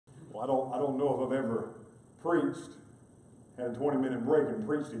I don't know if I've ever preached, had a 20-minute break and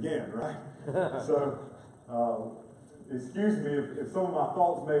preached again, right? So, excuse me if some of my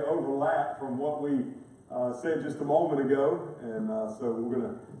thoughts may overlap from what we said just a moment ago, and so we're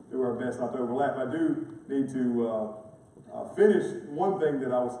going to do our best not to overlap. I do need to finish one thing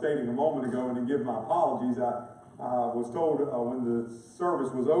that I was stating a moment ago and to give my apologies. I was told when the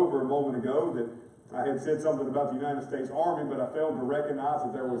service was over a moment ago that I had said something about the United States Army, but I failed to recognize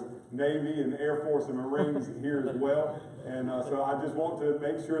that there was Navy and Air Force and Marines here as well. And so I just want to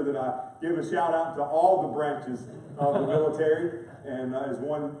make sure that I give a shout out to all the branches of the military. And as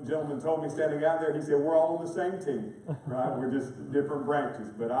one gentleman told me standing out there, he said, we're all on the same team, right? We're just different branches.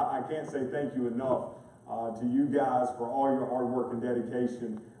 But I can't say thank you enough to you guys for all your hard work and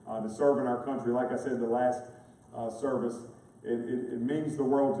dedication to serving our country. Like I said, the last service, it means the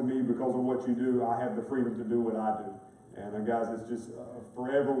world to me because of what you do. I have the freedom to do what I do. And guys, it's just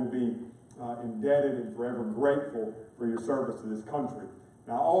forever will be indebted and forever grateful for your service to this country.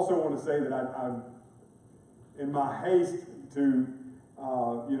 Now, I also want to say that I in my haste to,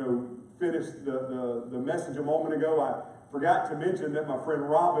 finish the message a moment ago, I forgot to mention that my friend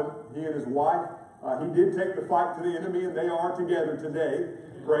Robin, he and his wife, he did take the fight to the enemy, and they are together today.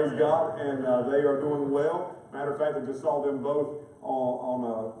 Praise God, and they are doing well. Matter of fact, I just saw them both on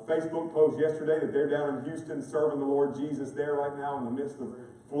a Facebook post yesterday that they're down in Houston serving the Lord Jesus there right now in the midst of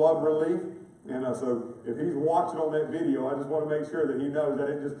flood relief. And so if he's watching on that video, I just want to make sure that he knows I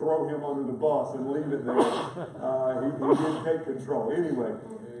didn't just throw him under the bus and leave it there. He did take control. Anyway,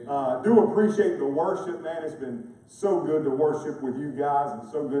 do appreciate the worship, man. It's been so good to worship with you guys and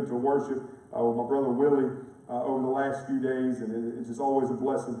so good to worship with my brother Willie over the last few days. And it's just always a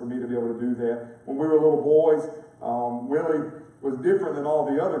blessing for me to be able to do that. When we were little boys, Willie was different than all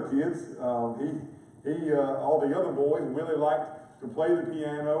the other kids. All the other boys, Willie liked to play the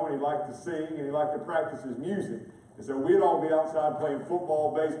piano, and he liked to sing, and he liked to practice his music. And so we'd all be outside playing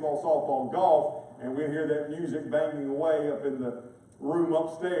football, baseball, softball, and golf, and we'd hear that music banging away up in the room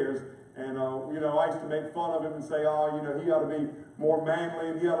upstairs. And, I used to make fun of him and say, he ought to be more manly,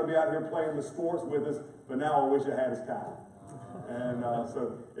 and he ought to be out here playing the sports with us, but now I wish I had his talent. And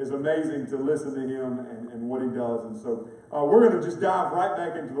so it's amazing to listen to him and what he does. And so we're going to just dive right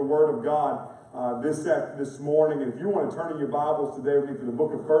back into the Word of God this morning. And if you want to turn in your Bibles today with me to the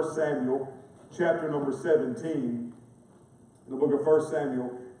book of 1 Samuel, chapter number 17. The book of 1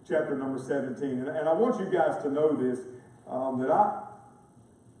 Samuel, chapter number 17. And I want you guys to know this, that I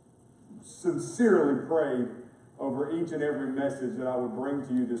sincerely prayed over each and every message that I would bring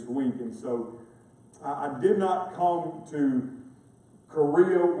to you this week. And so I did not come to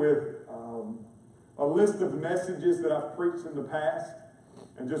Korea with a list of messages that I've preached in the past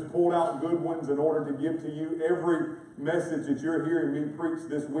and just pulled out good ones in order to give to you. Every message that you're hearing me preach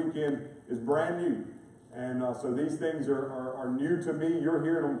this weekend is brand new. And so these things are new to me. You're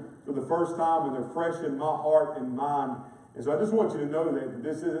hearing them for the first time, and they're fresh in my heart and mind. And so I just want you to know that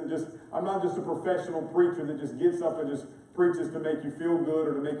this isn't just, I'm not just a professional preacher that just gets up and just preaches to make you feel good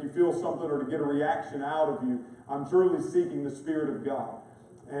or to make you feel something or to get a reaction out of you. I'm truly seeking the Spirit of God.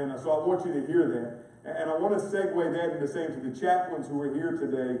 And so I want you to hear that. And I want to segue that into saying to the chaplains who are here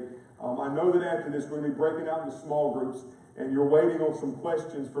today, I know that after this we're going to be breaking out into small groups, and you're waiting on some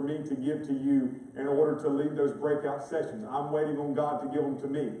questions for me to give to you in order to lead those breakout sessions. I'm waiting on God to give them to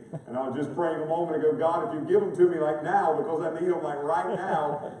me. And I was just praying a moment ago, God, if you give them to me like now, because I need them like right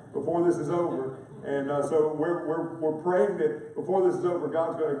now before this is over. And so we're praying that before this is over,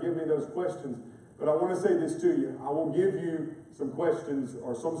 God's going to give me those questions. But I want to say this to you. I will give you some questions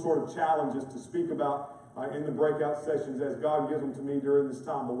or some sort of challenges to speak about in the breakout sessions as God gives them to me during this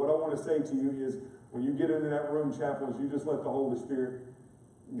time. But what I want to say to you is when you get into that room, chaplains, you just let the Holy Spirit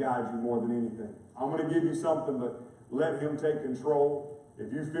guide you more than anything. I'm going to give you something, but let Him take control.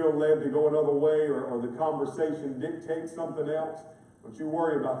 If you feel led to go another way or the conversation dictates something else, don't you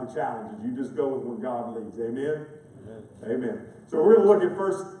worry about the challenges. You just go with where God leads. Amen? Amen. Amen. So we're going to look at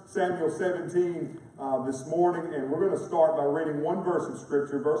 1 Samuel 17 this morning, and we're going to start by reading one verse of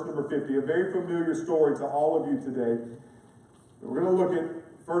Scripture, verse number 50, a very familiar story to all of you today. We're going to look at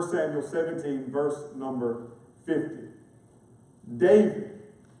 1 Samuel 17, verse number 50. David.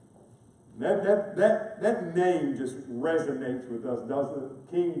 That name just resonates with us, doesn't it?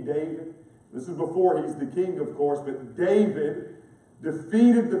 King David. This is before he's the king, of course, but David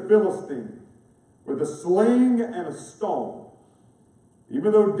defeated the Philistine with a sling and a stone.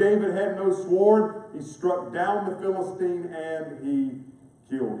 Even though David had no sword, he struck down the Philistine and he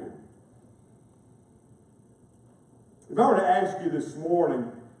killed him. If I were to ask you this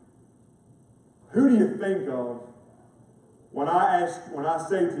morning, who do you think of when I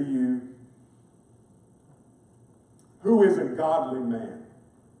say to you, who is a godly man?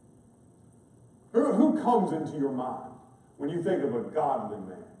 Who comes into your mind when you think of a godly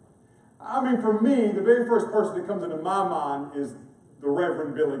man? I mean, for me, the very first person that comes into my mind is the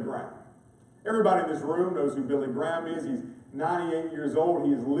Reverend Billy Graham. Everybody in this room knows who Billy Graham is. He's 98 years old.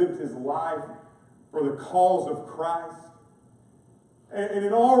 He has lived his life for the cause of Christ. And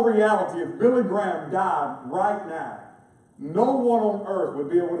in all reality, if Billy Graham died right now, no one on earth would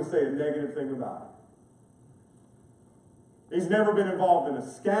be able to say a negative thing about it. He's never been involved in a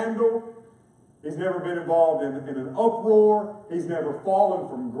scandal. He's never been involved in an uproar. He's never fallen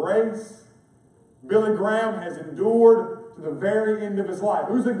from grace. Billy Graham has endured to the very end of his life.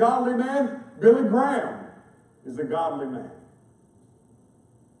 Who's a godly man? Billy Graham is a godly man.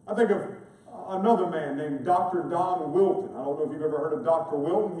 I think of another man named Dr. Don Wilton. I don't know if you've ever heard of Dr.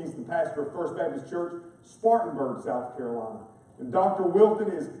 Wilton. He's the pastor of First Baptist Church, Spartanburg, South Carolina. And Dr.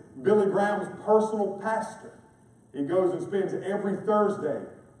 Wilton is Billy Graham's personal pastor. He goes and spends every Thursday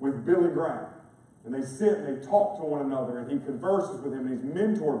with Billy Graham. And they sit and they talk to one another, and he converses with him, and he's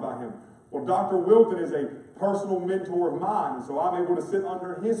mentored by him. Well, Dr. Wilton is a personal mentor of mine, and so I'm able to sit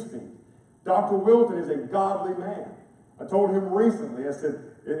under his feet. Dr. Wilton is a godly man. I told him recently, I said,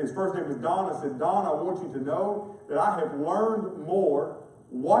 his first name was Don. I said, Don, I want you to know that I have learned more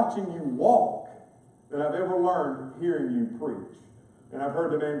watching you walk than I've ever learned hearing you preach. And I've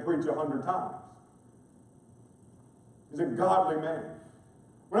heard the man preach 100 times. He's a godly man.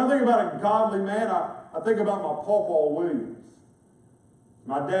 When I think about a godly man, I think about my Pawpaw Williams.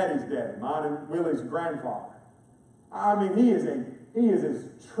 My daddy's daddy, mine and Willie's grandfather. I mean, he is as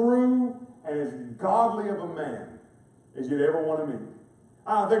true and as godly of a man as you'd ever want to meet.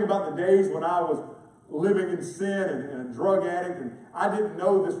 I think about the days when I was living in sin and a drug addict, and I didn't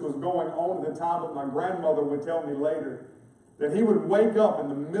know this was going on at the time, but my grandmother would tell me later that he would wake up in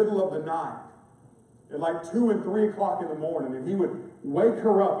the middle of the night at like 2 and 3 o'clock in the morning, and he would wake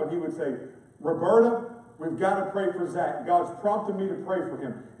her up and he would say, Roberta, we've got to pray for Zach. God's prompted me to pray for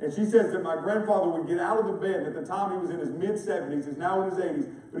him. And she says that my grandfather would get out of the bed, and at the time he was in his mid-70s, he's now in his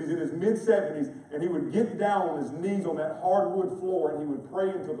 80s, but he's in his mid-70s, and he would get down on his knees on that hardwood floor, and he would pray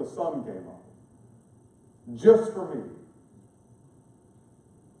until the sun came up. Just for me.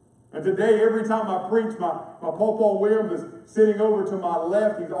 And today, every time I preach, my Pawpaw Williams is sitting over to my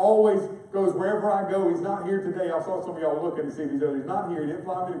left. He always goes wherever I go. He's not here today. I saw some of y'all looking to see if he's there. He's not here. He didn't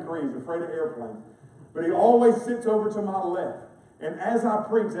fly me to Korea. He's afraid of airplanes. But he always sits over to my left. And as I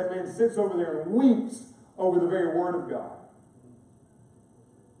preach, that man sits over there and weeps over the very word of God.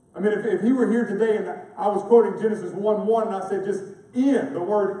 I mean, if he were here today and I was quoting Genesis 1:1 and I said just in, the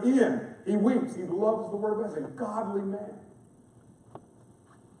word in, he weeps. He loves the word of God. He's a godly man.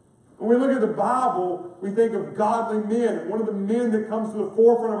 When we look at the Bible, we think of godly men. And one of the men that comes to the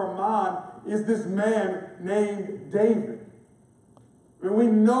forefront of our mind is this man named David. I mean, we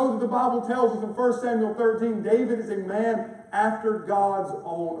know that the Bible tells us in 1 Samuel 13, David is a man after God's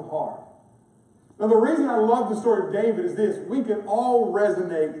own heart. Now, the reason I love the story of David is this. We can all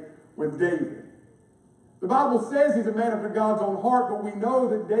resonate with David. The Bible says he's a man after God's own heart, but we know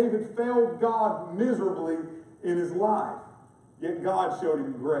that David failed God miserably in his life. Yet God showed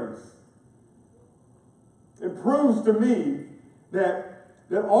him grace. It proves to me that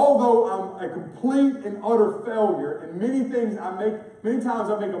although I'm a complete and utter failure, and many times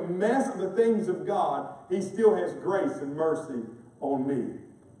I make a mess of the things of God, he still has grace and mercy on me.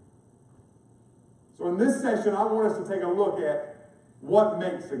 So in this session, I want us to take a look at what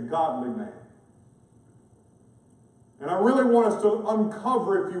makes a godly man. And I really want us to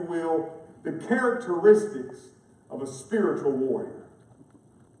uncover, if you will, the characteristics of a spiritual warrior.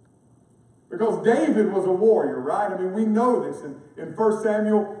 Because David was a warrior, right? I mean, we know this. In 1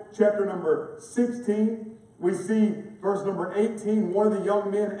 Samuel chapter number 16, we see verse number 18, one of the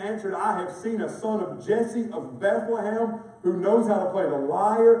young men answered, I have seen a son of Jesse of Bethlehem who knows how to play the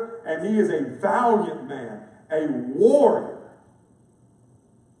lyre, and he is a valiant man, a warrior,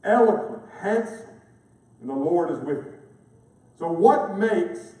 eloquent, handsome, and the Lord is with him. So what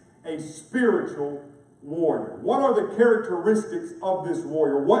makes a spiritual warrior? What are the characteristics of this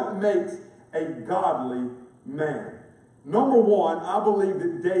warrior? What makes a godly man? Number one, I believe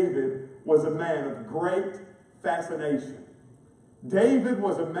that David was a man of great fascination. David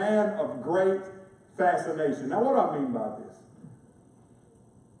was a man of great fascination. Now, what do I mean by this?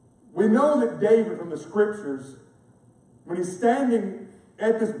 We know that David from the scriptures, when he's standing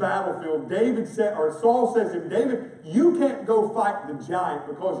at this battlefield, Saul says to him, David, you can't go fight the giant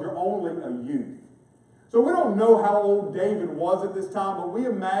because you're only a youth. So we don't know how old David was at this time, but we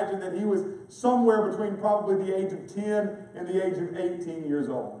imagine that he was somewhere between probably the age of 10 and the age of 18 years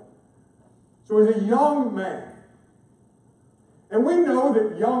old. So he's a young man. And we know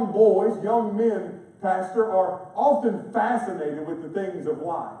that young boys, young men, Pastor, are often fascinated with the things of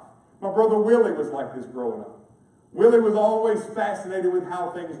life. My brother Willie was like this growing up. Willie was always fascinated with how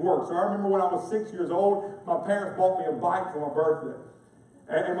things work. So I remember when I was 6 years old, my parents bought me a bike for my birthday.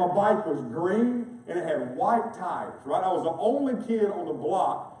 And my bike was green, and it had white tires, right? I was the only kid on the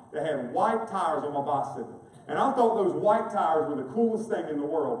block that had white tires on my bicycle. And I thought those white tires were the coolest thing in the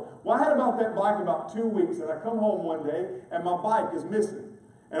world. Well, I had about that bike about 2 weeks, and I come home one day, and my bike is missing.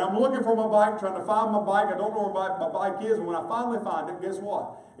 And I'm looking for my bike, trying to find my bike. I don't know where my bike is, and when I finally find it, guess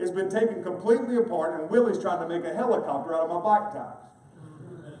what? It's been taken completely apart, and Willie's trying to make a helicopter out of my bike tires.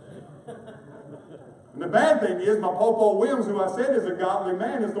 And the bad thing is, my Papa Williams, who I said is a godly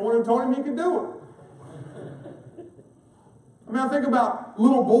man, is the one who told him he could do it. I mean, I think about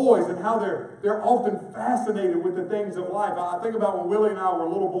little boys and how they're often fascinated with the things of life. I think about when Willie and I were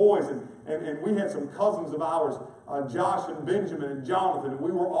little boys, and we had some cousins of ours, Josh and Benjamin and Jonathan, and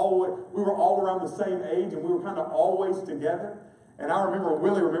we were all around the same age, and we were kind of always together. And I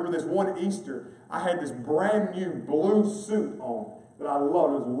remember this one Easter, I had this brand new blue suit on that I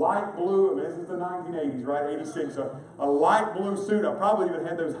loved. It was light blue. I mean, this is the 1980s, right? 86. So a light blue suit. I probably even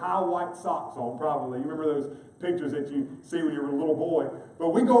had those high white socks on, probably. You remember those pictures that you see when you were a little boy?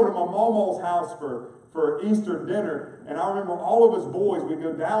 But we go to my mama's house for Easter dinner, and I remember all of us boys, we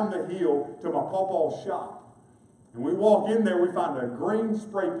go down the hill to my papa's shop. And we walk in there, we find a green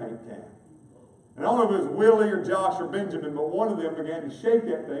spray paint can. And I don't know if it was Willie or Josh or Benjamin, but one of them began to shake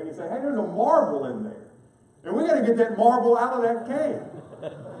that thing and say, hey, there's a marble in there. And we got to get that marble out of that can.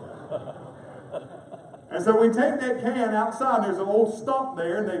 And so we take that can outside. There's an old stump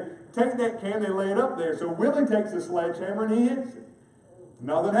there, and they take that can, they lay it up there. So Willie takes a sledgehammer and he hits it.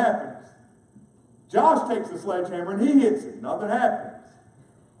 Nothing happens. Josh takes a sledgehammer and he hits it. Nothing happens.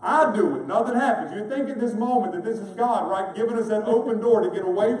 I do it. Nothing happens. You think at this moment that this is God, right, giving us that open door to get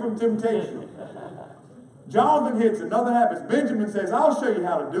away from temptation. Jonathan hits it. Nothing happens. Benjamin says, I'll show you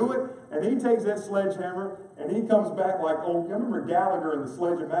how to do it. And he takes that sledgehammer and he comes back like, oh, you remember Gallagher and the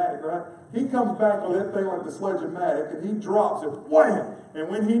Sledge-O-Matic, right? He comes back with that thing like the Sledge-O-Matic and he drops it, wham! And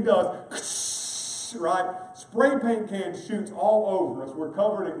when he does, right, spray paint can shoots all over us. We're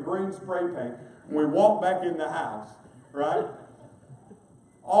covered in green spray paint. And we walk back in the house, right?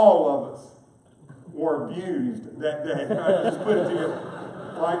 All of us were abused that day. I just put it to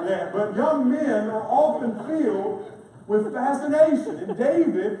you like that. But young men are often filled with fascination. And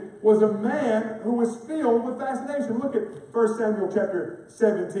David was a man who was filled with fascination. Look at 1 Samuel chapter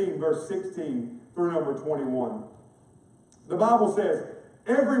 17, verse 16 through number 21. The Bible says,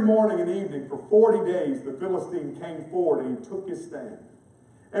 every morning and evening for 40 days the Philistine came forward and he took his stand.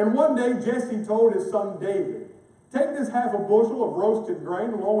 And one day Jesse told his son David, take this half a bushel of roasted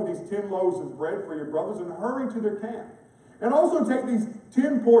grain along with these 10 loaves of bread for your brothers and hurry to their camp. And also take these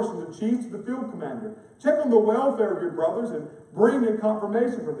 10 portions of cheese to the field commander. Check on the welfare of your brothers and bring a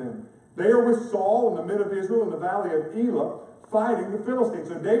confirmation from them. They are with Saul and the men of Israel in the valley of Elah fighting the Philistines.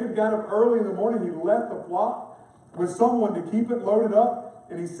 So David got up early in the morning. He left the flock with someone to keep it loaded up,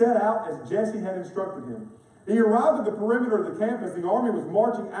 and he set out as Jesse had instructed him. He arrived at the perimeter of the camp as the army was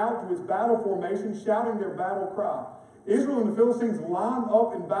marching out to its battle formation, shouting their battle cry. Israel and the Philistines lined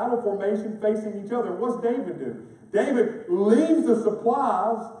up in battle formation facing each other. What's David do? David leaves the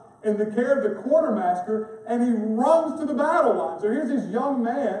supplies in the care of the quartermaster, and he runs to the battle line. So here's this young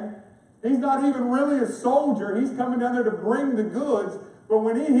man. He's not even really a soldier. He's coming down there to bring the goods. But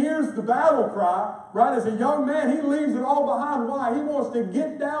when he hears the battle cry, right, as a young man, he leaves it all behind. Why? He wants to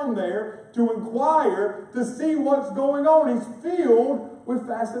get down there to inquire, to see what's going on. He's filled with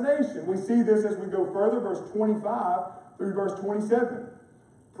fascination. We see this as we go further, verse 25 through verse 27.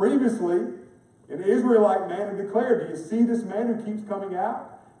 Previously, an Israelite man had declared, do you see this man who keeps coming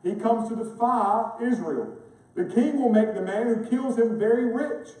out? He comes to defy Israel. The king will make the man who kills him very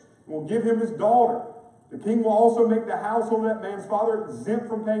rich and will give him his daughter. The king will also make the household of that man's father exempt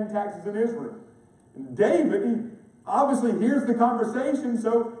from paying taxes in Israel. And David, he obviously hears the conversation,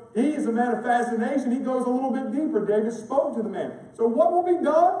 so he is a man of fascination. He goes a little bit deeper. David spoke to the man. So what will be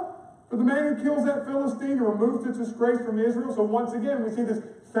done for the man who kills that Philistine and removes its disgrace from Israel? So once again, we see this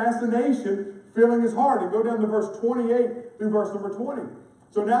fascination filling his heart. And go down to verse 28 through verse number 20.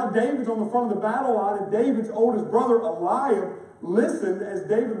 So now David's on the front of the battle line, and David's oldest brother, Eliab, listened as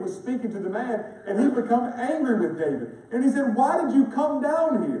David was speaking to the man, and he became angry with David. And he said, why did you come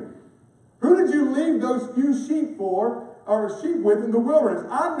down here? Who did you leave those few sheep for or sheep with in the wilderness.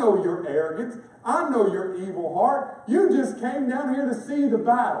 I know your arrogance. I know your evil heart. You just came down here to see the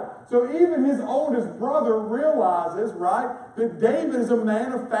battle. So even his oldest brother realizes, right, that David is a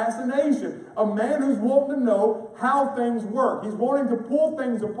man of fascination, a man who's wanting to know how things work. He's wanting to pull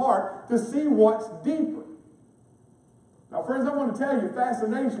things apart to see what's deeper. Now, friends, I want to tell you,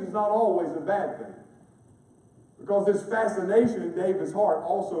 fascination is not always a bad thing. Because this fascination in David's heart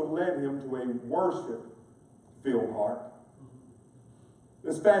also led him to a worship-filled heart.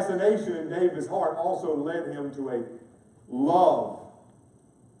 This fascination in David's heart also led him to a love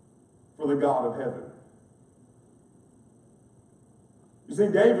for the God of heaven. You see,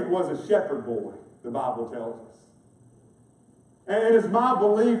 David was a shepherd boy, the Bible tells us. And it's my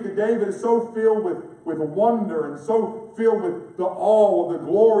belief that David is so filled with wonder and so filled with the awe of the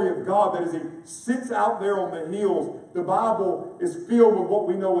glory of God that as he sits out there on the hills, the Bible is filled with what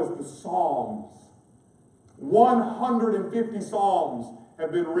we know as the Psalms. 150 Psalms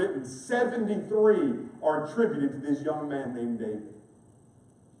have been written. 73 are attributed to this young man named David.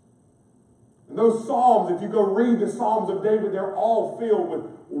 And those Psalms, if you go read the Psalms of David, they're all filled with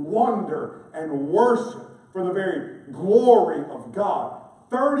wonder and worship for the very glory of God.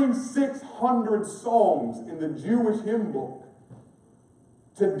 3,600 songs in the Jewish hymn book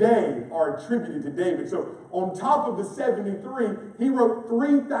today are attributed to David. So on top of the 73, he wrote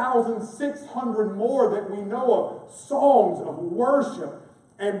 3,600 more that we know of, songs of worship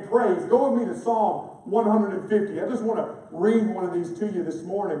and praise. Go with me to Psalm 150. I just want to read one of these to you this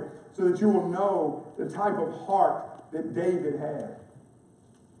morning so that you will know the type of heart that David had.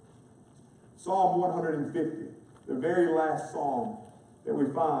 Psalm 150, the very last psalm that we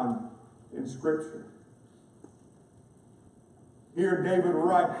find in Scripture. Here David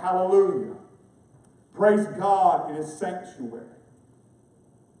writes, hallelujah. Praise God in his sanctuary.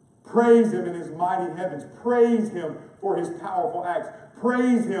 Praise him in his mighty heavens. Praise him for his powerful acts.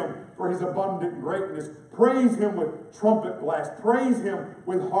 Praise him for his abundant greatness. Praise him with trumpet blast. Praise him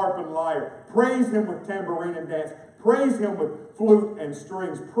with harp and lyre. Praise him with tambourine and dance. Praise him with flute and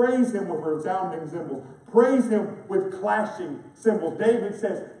strings. Praise him with resounding cymbals. Praise him with clashing cymbals. David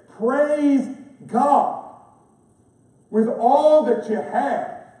says, praise God with all that you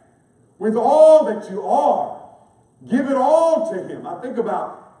have, with all that you are. Give it all to him. I think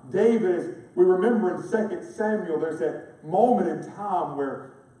about David as we remember in 2 Samuel, there's that moment in time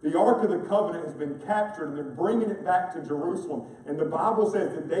where the Ark of the Covenant has been captured and they're bringing it back to Jerusalem. And the Bible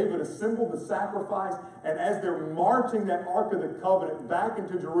says that David assembled the sacrifice, and as they're marching that Ark of the Covenant back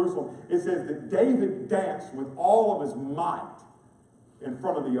into Jerusalem, it says that David danced with all of his might in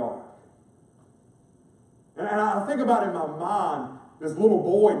front of the Ark. And I think about in my mind this little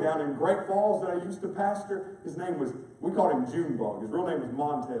boy down in Great Falls that I used to pastor. His name was, we called him Junebug. His real name was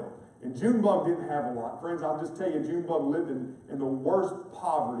Montel. And Junebug didn't have a lot. Friends, I'll just tell you, Junebug lived in the worst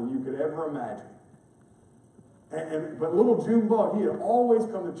poverty you could ever imagine. But little Junebug, he had always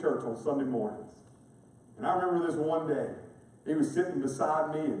come to church on Sunday mornings. And I remember this one day. He was sitting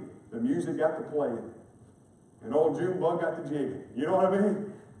beside me, and the music got to playing. And old Junebug got to jigging. You know what I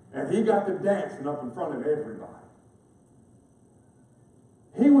mean? And he got to dancing up in front of everybody.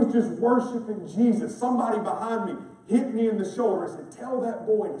 He was just worshiping Jesus. Somebody behind me hit me in the shoulder and said, tell that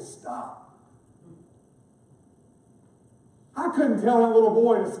boy to stop. I couldn't tell that little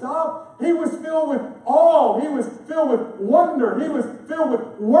boy to stop. He was filled with awe. He was filled with wonder. He was filled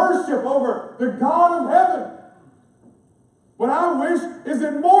with worship over the God of heaven. What I wish is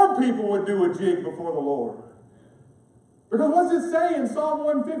that more people would do a jig before the Lord. Because what's it say in Psalm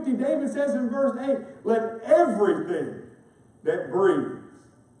 150? David says in verse 8, let everything that breathes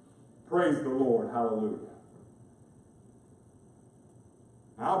praise the Lord. Hallelujah.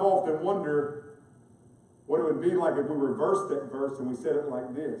 Now, I've often wondered what it would be like if we reversed that verse and we said it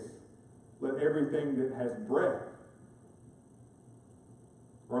like this. Let everything that has breath,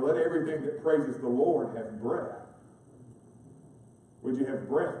 or let everything that praises the Lord have breath. Would you have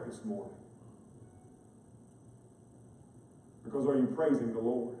breath this morning? Because are you praising the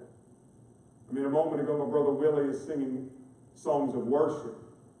Lord? I mean, a moment ago, my brother Willie is singing songs of worship.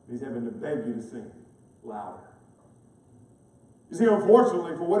 He's having to beg you to sing louder. You see,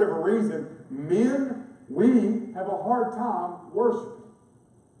 unfortunately, for whatever reason, men, we have a hard time worshiping.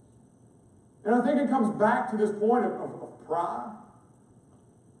 And I think it comes back to this point of pride.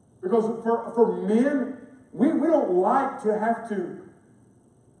 Because for men, we don't like to have to,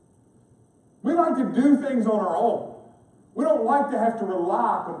 we like to do things on our own. We don't like to have to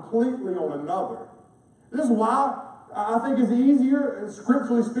rely completely on another. This is why I think it's easier,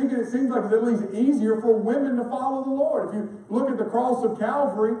 scripturally speaking, it seems like it's at least easier for women to follow the Lord. If you look at the cross of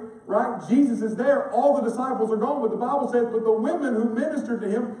Calvary, right, Jesus is there, all the disciples are gone, but the Bible says, but the women who ministered to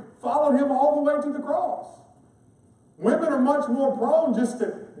him followed him all the way to the cross. Women are much more prone just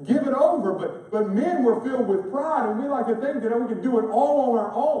to give it over, but men were filled with pride, and we like to think that we can do it all on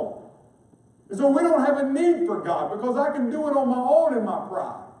our own. And so we don't have a need for God because I can do it on my own in my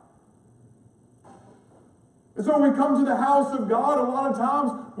pride. And so when we come to the house of God, a lot of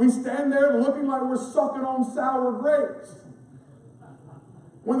times we stand there looking like we're sucking on sour grapes.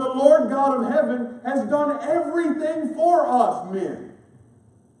 When the Lord God of heaven has done everything for us, men.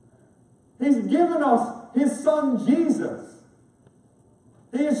 He's given us his son Jesus.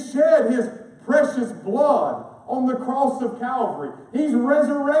 He has shed his precious blood on the cross of Calvary. He's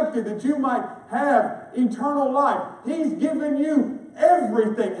resurrected that you might have eternal life. He's given you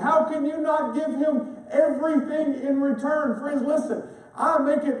everything. How can you not give him everything in return? Friends, listen, I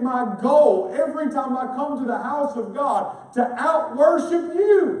make it my goal every time I come to the house of God to out-worship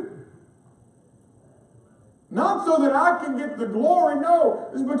you. Not so that I can get the glory, no.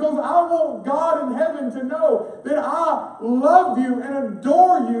 It's because I want God in heaven to know that I love you and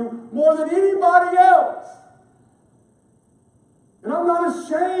adore you more than anybody else. And I'm not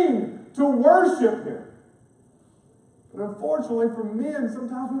ashamed to worship him. But unfortunately for men,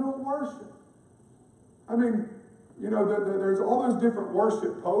 sometimes we don't worship. I mean, you know, there's all those different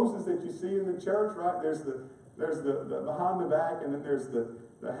worship poses that you see in the church, right? There's the behind the back, and then there's the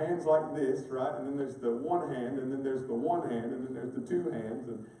hands like this, right? And then there's the one hand, and then there's the one hand, and then there's the two hands,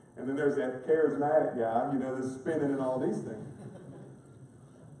 and then there's that charismatic guy, you know, that's spinning and all these things.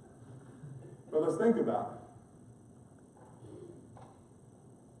 But let's think about it.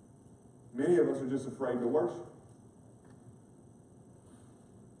 Many of us are just afraid to worship.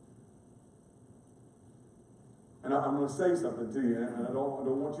 And I'm going to say something to you, and I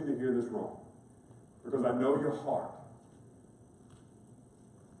don't want you to hear this wrong, because I know your heart.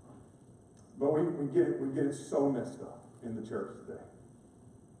 But we get it so messed up in the church today.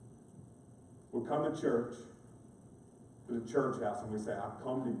 We come to church, to the church house, and we say, I've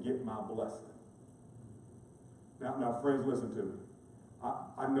come to get my blessing. Now, friends, listen to me.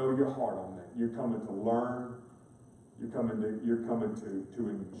 I know your heart on that. You're coming to learn. You're coming to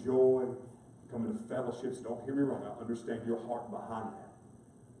enjoy. You're coming to fellowships. Don't hear me wrong. I understand your heart behind that.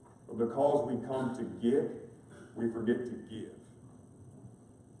 But because we come to give, we forget to give.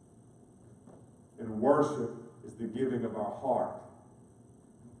 And worship is the giving of our heart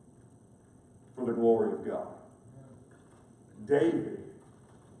for the glory of God. David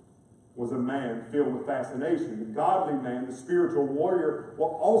was a man filled with fascination. The godly man, the spiritual warrior, will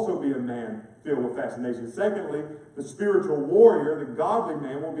also be a man filled with fascination. Secondly, the spiritual warrior, the godly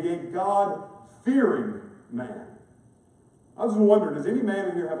man, will be a God-fearing man. I was wondering, does any man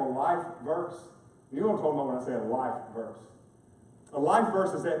in here have a life verse? You know what I'm talking about when I say a life verse. A life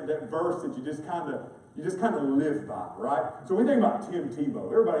verse is that verse that you just kind of live by, right? So we think about Tim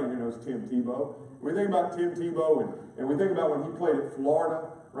Tebow. Everybody here knows Tim Tebow. We think about Tim Tebow, and we think about when he played at Florida,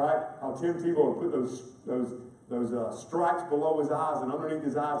 right? How Tim Tebow would put those stripes below his eyes, and underneath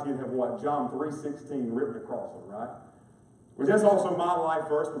his eyes he'd have what? John 3:16 written across them, right? Which that's also my life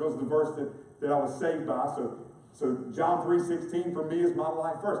verse because of the verse that I was saved by. So John 3:16 for me is my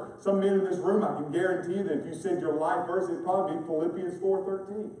life verse. Some men in this room, I can guarantee you that if you said your life verse, it'd probably be Philippians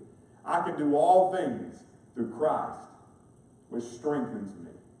 4:13. I can do all things through Christ, which strengthens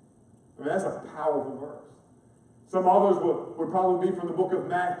me. I mean, that's a powerful verse. Some others would probably be from the book of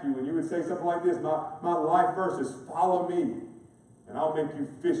Matthew, and you would say something like this, my life verse is follow me, and I'll make you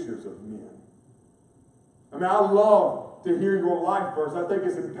fishers of men. I mean, I love to hear your life verse. I think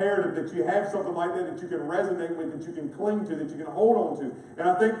it's imperative that you have something like that you can resonate with, that you can cling to, that you can hold on to. And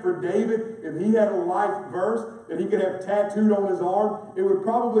I think for David, if he had a life verse that he could have tattooed on his arm, it would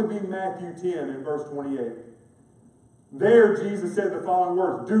probably be Matthew 10 in verse 28. There, Jesus said the following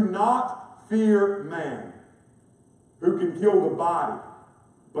words, do not fear man, who can kill the body,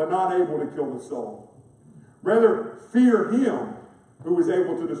 but not able to kill the soul. Rather, fear him who is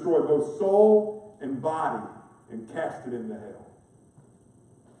able to destroy both soul and body and cast it into hell.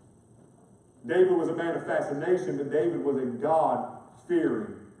 David was a man of fascination, but David was a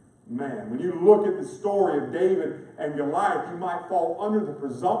God-fearing man. When you look at the story of David and Goliath, you might fall under the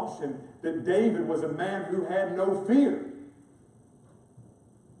presumption that David was a man who had no fear.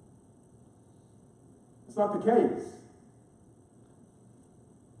 It's not the case.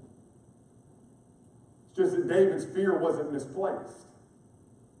 It's just that David's fear wasn't misplaced.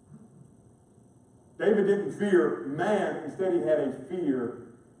 David didn't fear man, instead he had a fear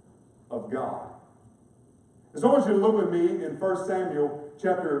of God. So I want you to look with me in 1 Samuel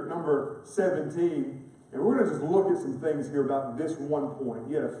chapter number 17. And we're going to just look at some things here about this one point.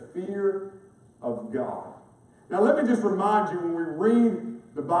 He had a fear of God. Now let me just remind you, when we read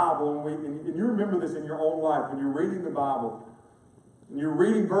the Bible, and you remember this in your own life, when you're reading the Bible, and you're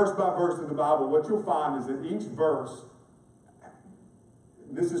reading verse by verse in the Bible, what you'll find is that each verse,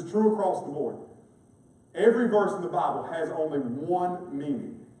 this is true across the board, every verse in the Bible has only one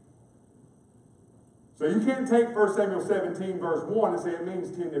meaning. So you can't take 1 Samuel 17 verse 1 and say it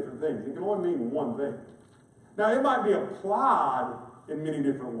means 10 different things. It can only mean one thing. Now it might be applied in many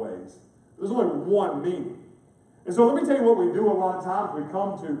different ways. There's only one meaning. And so let me tell you what we do a lot of times. We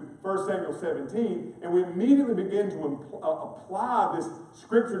come to 1 Samuel 17 and we immediately begin to apply this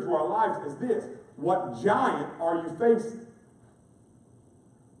scripture to our lives as this. What giant are you facing?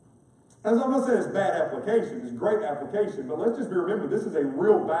 As I'm not saying it's bad application, it's great application, but let's just remember this is a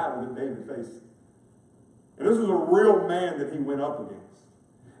real battle that David faced. And this was a real man that he went up against.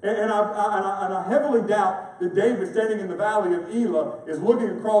 And I heavily doubt that David, standing in the valley of Elah, is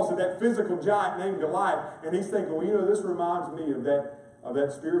looking across at that physical giant named Goliath, and he's thinking, well, you know, this reminds me of that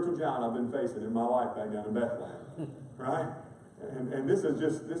spiritual giant I've been facing in my life back down in Bethlehem, right? And this is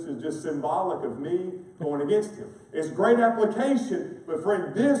just symbolic of me going against him. It's great application, but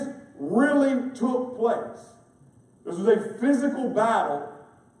friend, this really took place. This was a physical battle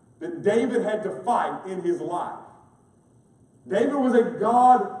that David had to fight in his life. David was a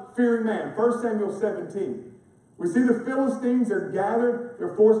God-fearing man. 1 Samuel 17. We see the Philistines are gathered,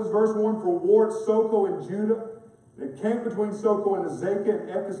 their forces, verse 1, for war at Socoh in Judah. They camped between Socoh and Azekah and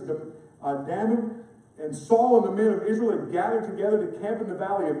Ephes-Dammim. And Saul and the men of Israel had gathered together to camp in the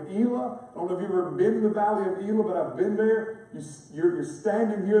valley of Elah. I don't know if you've ever been in the valley of Elah, but I've been there. You're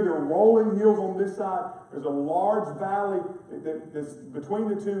standing here. There are rolling hills on this side. There's a large valley that's between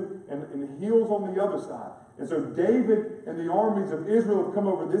the two and hills on the other side. And so David and the armies of Israel have come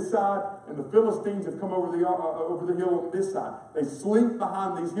over this side, and the Philistines have come over the hill on this side. They slink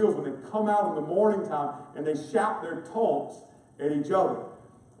behind these hills when they come out in the morning time, and they shout their taunts at each other.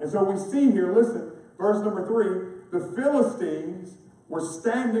 And so we see here, listen, verse number 3, the Philistines were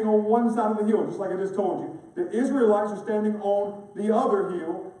standing on one side of the hill, just like I just told you. The Israelites were standing on the other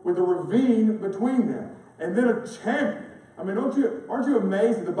hill with a ravine between them. And then a champion. I mean, aren't you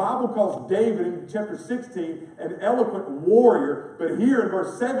amazed that the Bible calls David in chapter 16 an eloquent warrior, but here in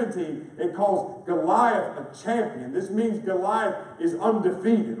verse 17 it calls Goliath a champion. This means Goliath is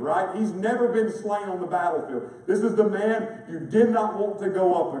undefeated, right? He's never been slain on the battlefield. This is the man you did not want to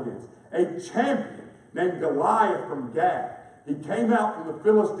go up against. A champion named Goliath from Gath. He came out from the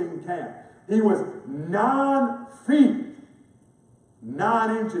Philistine camp. He was 9 feet,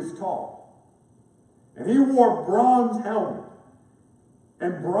 9 inches tall. And he wore a bronze helmet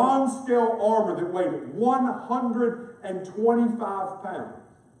and bronze scale armor that weighed 125 pounds.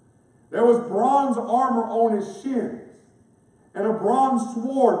 There was bronze armor on his shins. And a bronze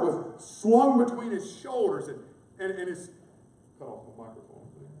sword was slung between his shoulders. And his... Cut off the microphone.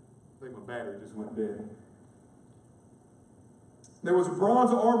 I think my battery just went dead. There was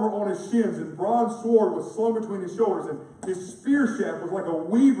bronze armor on his shins, and bronze sword was slung between his shoulders, and his spear shaft was like a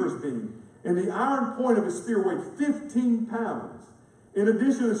weaver's beam. And the iron point of his spear weighed 15 pounds. In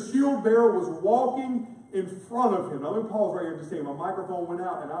addition, a shield bearer was walking in front of him. Now, let me pause right here and just say, my microphone went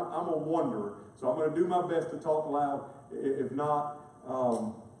out, and I'm a wanderer. So I'm going to do my best to talk loud. If not,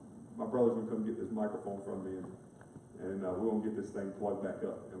 my brother's going to come get this microphone from me, and we're going to get this thing plugged back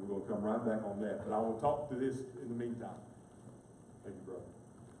up. And we're going to come right back on that. But I will talk to this in the meantime. Thank you, brother.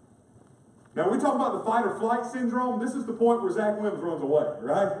 Now, we talk about the fight or flight syndrome. This is the point where Zack Williams runs away,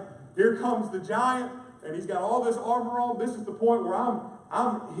 right? Here comes the giant, and he's got all this armor on. This is the point where I'm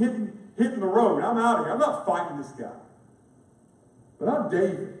hitting the road. I'm out of here. I'm not fighting this guy. But I'm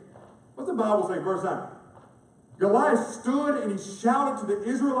David. What's the Bible say, verse 9? Goliath stood and he shouted to the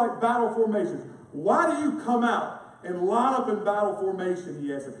Israelite battle formations. Why do you come out and line up in battle formation,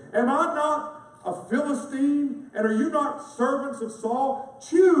 he asked him. Am I not a Philistine? And are you not servants of Saul?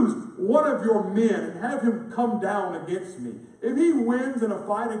 Choose one of your men and have him come down against me. If he wins in a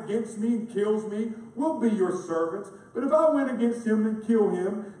fight against me and kills me, we'll be your servants. But if I win against him and kill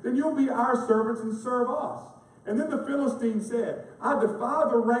him, then you'll be our servants and serve us. And then the Philistine said, I defy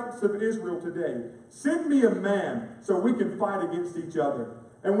the ranks of Israel today. Send me a man so we can fight against each other.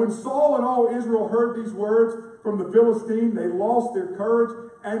 And when Saul and all Israel heard these words from the Philistine, they lost their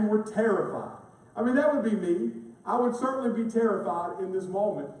courage and were terrified. I mean, that would be me. I would certainly be terrified in this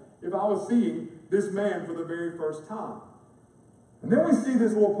moment if I was seeing this man for the very first time. And then we see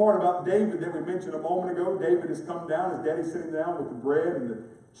this little part about David that we mentioned a moment ago. David has come down, his daddy's sitting down with the bread and the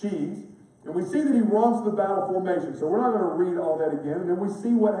cheese. And we see that he runs to the battle formation. So we're not going to read all that again. And then we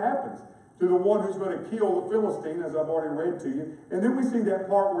see what happens to the one who's going to kill the Philistine, as I've already read to you. And then we see that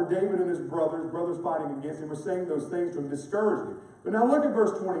part where David and his brothers fighting against him, were saying those things to him, discouraged him. But now look at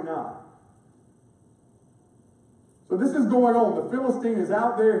verse 29. So this is going on. The Philistine is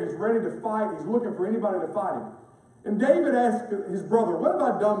out there. He's ready to fight. He's looking for anybody to fight him. And David asked his brother, what have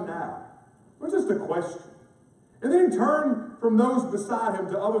I done now? It was just a question. And then he turned from those beside him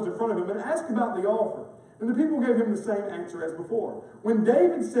to others in front of him and asked about the offer. And the people gave him the same answer as before. What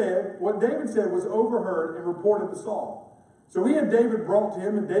David said was overheard and reported to Saul. So he had David brought to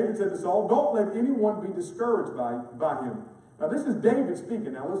him, and David said to Saul, don't let anyone be discouraged by him. Now this is David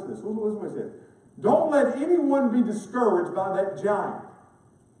speaking. Now listen to this. Listen to what he said. Don't let anyone be discouraged by that giant.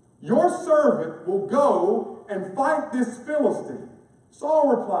 Your servant will go and fight this Philistine.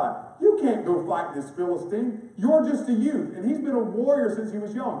 Saul replied, you can't go fight this Philistine. You're just a youth, and he's been a warrior since he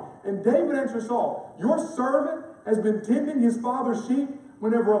was young. And David answered Saul, your servant has been tending his father's sheep.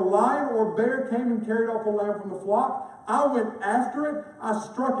 Whenever a lion or a bear came and carried off a lamb from the flock, I went after it, I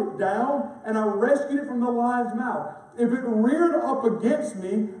struck it down, and I rescued it from the lion's mouth. If it reared up against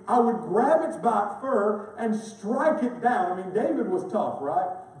me, I would grab its back fur and strike it down. I mean, David was tough,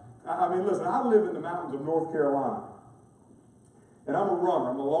 right? I mean, listen, I live in the mountains of North Carolina. And I'm a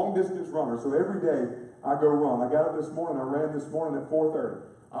runner. I'm a long-distance runner. So every day I go run. I got up this morning. I ran this morning at 4:30.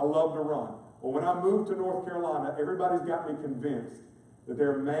 I love to run. Well, when I moved to North Carolina, everybody's got me convinced that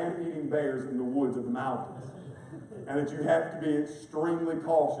there are man-eating bears in the woods of the mountains. And that you have to be extremely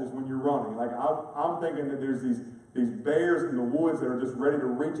cautious when you're running. Like, I'm thinking that there's these bears in the woods that are just ready to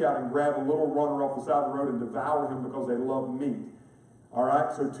reach out and grab a little runner off the side of the road and devour him because they love meat. All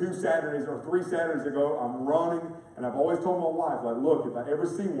right, so 3 Saturdays ago, I'm running, and I've always told my wife, like, look, if I ever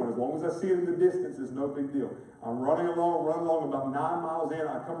see one, as long as I see it in the distance, it's no big deal. I'm running along, about 9 miles in,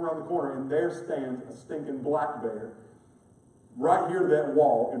 I come around the corner, and there stands a stinking black bear right here to that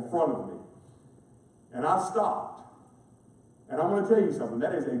wall in front of me. And I stopped. And I'm going to tell you something,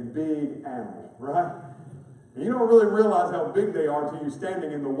 that is a big animal, right? And you don't really realize how big they are until you're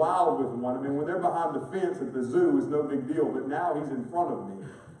standing in the wild with one. I mean, when they're behind the fence at the zoo, it's no big deal. But now he's in front of me.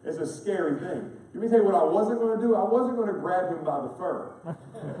 It's a scary thing. Let me tell you what I wasn't going to do. I wasn't going to grab him by the fur.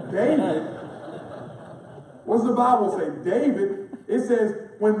 David, what does the Bible say? David, it says,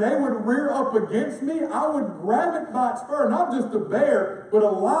 when they would rear up against me, I would grab it by its fur. Not just a bear, but a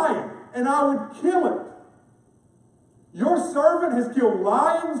lion. And I would kill it. Your servant has killed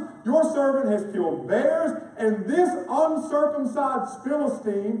lions, your servant has killed bears, and this uncircumcised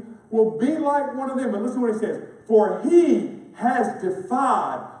Philistine will be like one of them. And listen to what he says. For he has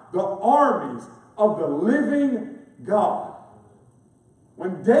defied the armies of the living God.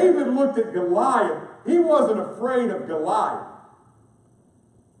 When David looked at Goliath, he wasn't afraid of Goliath.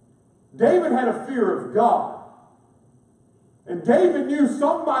 David had a fear of God. And David knew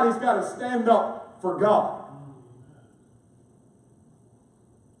somebody's got to stand up for God.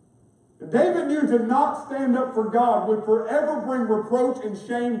 David knew to not stand up for God would forever bring reproach and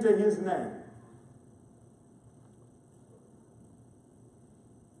shame to his name.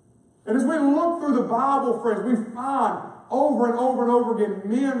 And as we look through the Bible, friends, we find over and over and over again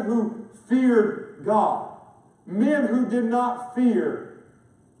men who feared God. Men who did not fear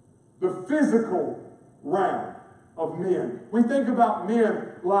the physical realm of men. We think about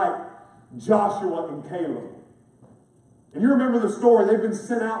men like Joshua and Caleb. And you remember the story. They've been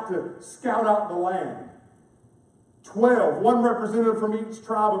sent out to scout out the land. 12, one representative from each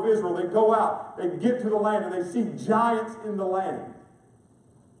tribe of Israel. They go out, they get to the land, and they see giants in the land.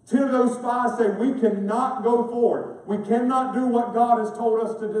 10 of those spies say, we cannot go forward. We cannot do what God has told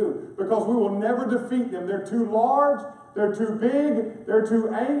us to do because we will never defeat them. They're too large, they're too big, they're too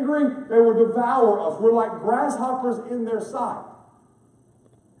angry, they will devour us. We're like grasshoppers in their sight.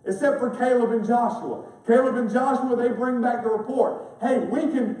 Except for Caleb and Joshua. Caleb and Joshua, they bring back the report. Hey, we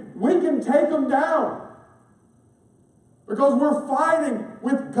can take them down. Because we're fighting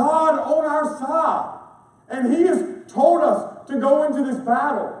with God on our side. And he has told us to go into this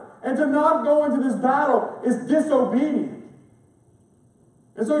battle. And to not go into this battle is disobedient.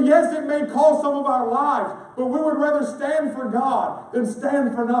 And so yes, it may cost some of our lives, but we would rather stand for God than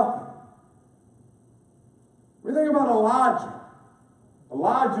stand for nothing. We think about Elijah.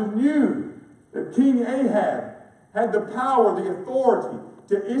 Elijah knew that King Ahab had the power, the authority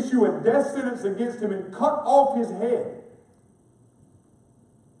to issue a death sentence against him and cut off his head.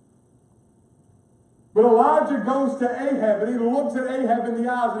 But Elijah goes to Ahab and he looks at Ahab in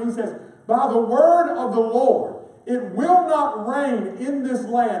the eyes and he says, by the word of the Lord, it will not rain in this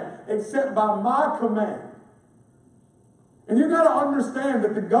land except by my command. And you've got to understand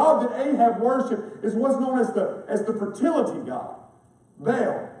that the God that Ahab worshiped is what's known as the fertility god,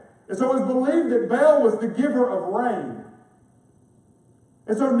 Baal. And so it was believed that Baal was the giver of rain.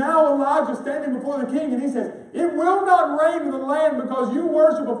 And so now Elijah's standing before the king and he says, it will not rain in the land because you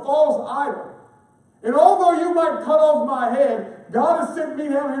worship a false idol. And although you might cut off my head, God has sent me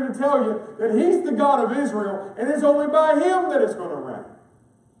down here to tell you that he's the God of Israel, and it's only by him that it's going to rain.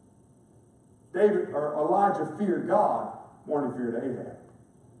 Elijah feared God more than he feared Ahab.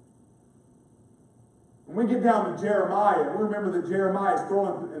 When we get down to Jeremiah, we remember that Jeremiah is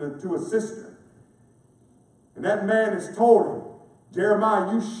thrown into a cistern. And that man has told him,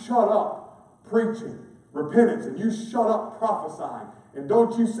 Jeremiah, you shut up preaching repentance, and you shut up prophesying, and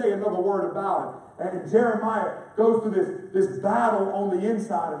don't you say another word about it. And Jeremiah goes through this battle on the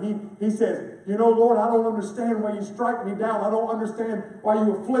inside, and he says, you know, Lord, I don't understand why you strike me down. I don't understand why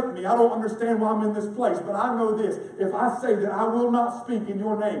you afflict me. I don't understand why I'm in this place. But I know this. If I say that I will not speak in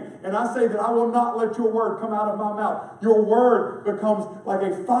your name, and I say that I will not let your word come out of my mouth, your word becomes like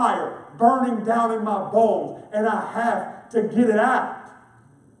a fire burning down in my bones, and I have to get it out.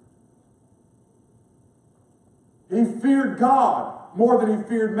 He feared God more than he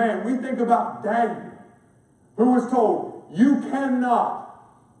feared man. We think about Daniel, who was told, you cannot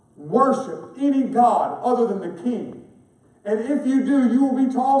worship any god other than the king. And if you do, you will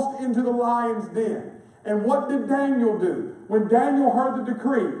be tossed into the lion's den. And what did Daniel do? When Daniel heard the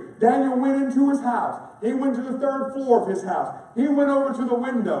decree, Daniel went into his house. He went to the third floor of his house. He went over to the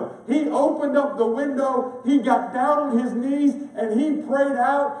window. He opened up the window. He got down on his knees and he prayed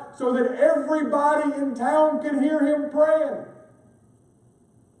out so that everybody in town could hear him praying.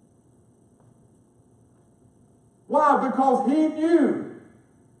 Why? Because he knew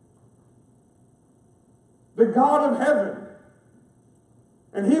the God of heaven.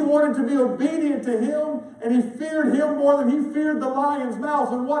 And he wanted to be obedient to him, and he feared him more than he feared the lion's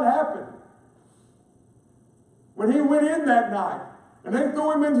mouth. And what happened? When he went in that night, and they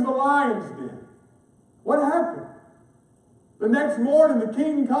threw him into the lion's den, what happened? The next morning, the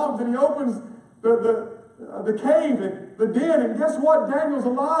king comes and he opens the cave and the den, and guess what? Daniel's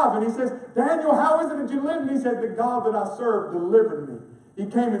alive. And he says, Daniel, how is it that you live? And he said, the God that I serve delivered me. He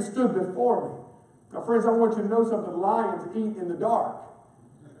came and stood before me. Now, friends, I want you to know something. Lions eat in the dark.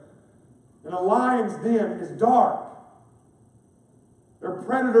 And a lion's den is dark. They're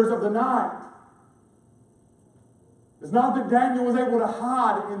predators of the night. It's not that Daniel was able to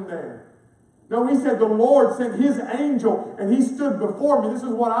hide in there. No, he said the Lord sent his angel and he stood before me. This is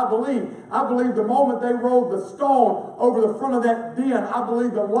what I believe. I believe the moment they rolled the stone over the front of that den, I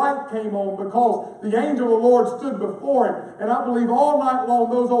believe the light came on because the angel of the Lord stood before him. And I believe all night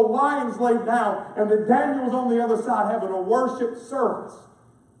long those old lions laid down and that Daniel was on the other side having a worship service.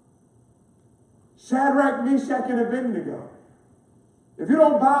 Shadrach, Meshach, and Abednego. If you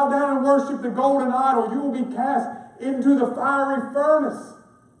don't bow down and worship the golden idol, you will be cast into the fiery furnace.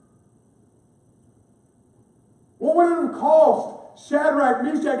 What would it have cost Shadrach,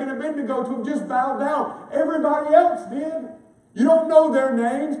 Meshach, and Abednego to have just bowed down? Everybody else did. You don't know their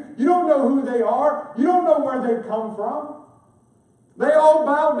names. You don't know who they are. You don't know where they come from. They all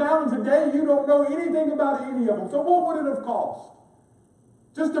bowed down, and today you don't know anything about any of them. So what would it have cost?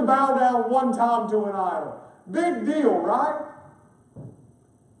 Just to bow down one time to an idol. Big deal, right?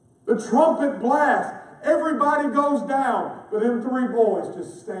 The trumpet blast. Everybody goes down. But them three boys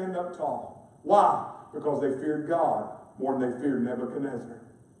just stand up tall. Why? Because they feared God more than they feared Nebuchadnezzar.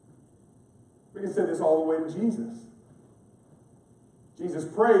 We can say this all the way to Jesus. Jesus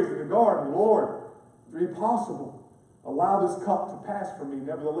prays in the garden, Lord, if it be possible, allow this cup to pass from me.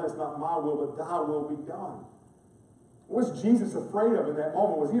 Nevertheless, not my will, but thy will be done. What was Jesus afraid of in that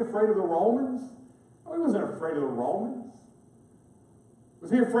moment? Was he afraid of the Romans? No, he wasn't afraid of the Romans. Was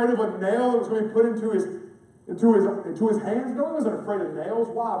he afraid of a nail that was going to be put into his hands? No, he wasn't afraid of nails.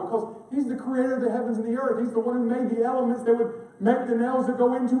 Why? Because he's the creator of the heavens and the earth. He's the one who made the elements that would make the nails that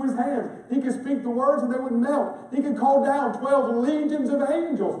go into his hands. He could speak the words and they would melt. He could call down 12 legions of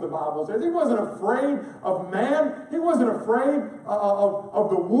angels, the Bible says. He wasn't afraid of man. He wasn't afraid of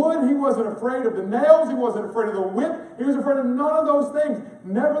the wood. He wasn't afraid of the nails. He wasn't afraid of the whip. He was afraid of none of those things.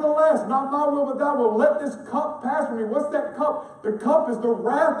 Nevertheless, not my will, but thy will. Let this cup pass from me. What's that cup? The cup is the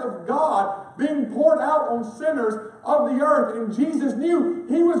wrath of God being poured out on sinners of the earth. And Jesus knew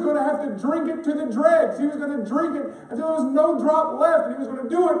he was going to have to drink it to the dregs. He was going to drink it until there was no drop left. And he was going to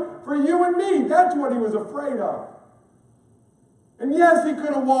do it for you and me. That's what he was afraid of. And yes, he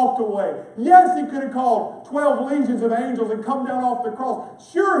could have walked away. Yes, he could have called 12 legions of angels and come down off the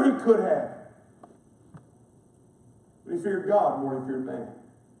cross. Sure, he could have. But he feared God more than he feared man.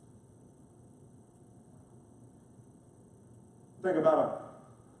 Think about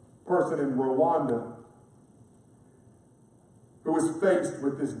a person in Rwanda who was faced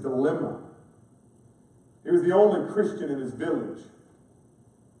with this dilemma. He was the only Christian in his village.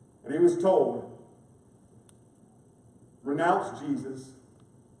 And he was told, renounce Jesus,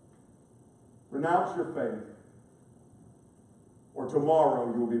 renounce your faith, or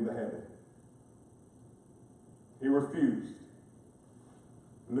tomorrow you will be beheaded. He refused.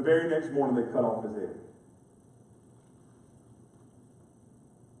 And the very next morning they cut off his head.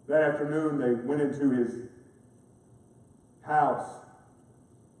 That afternoon they went into his house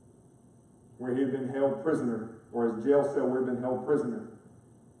where he had been held prisoner, or his jail cell where he had been held prisoner.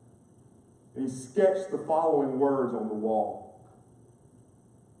 And he sketched the following words on the wall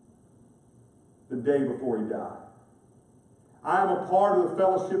the day before he died. I am a part of the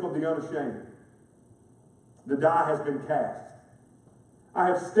fellowship of the unashamed. The die has been cast. I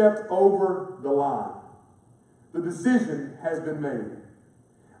have stepped over the line. The decision has been made.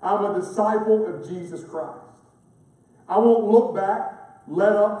 I'm a disciple of Jesus Christ. I won't look back,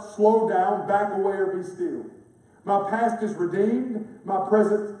 let up, slow down, back away, or be still. My past is redeemed. My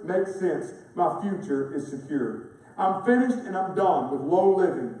present makes sense. My future is secure. I'm finished and I'm done with low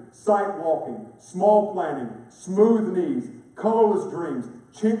living, sight walking, small planning, smooth knees, colorless dreams,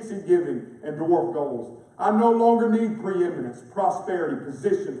 chintzy giving, and dwarf goals. I no longer need preeminence, prosperity,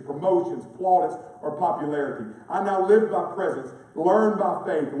 positions, promotions, plaudits, or popularity. I now live by presence, learn by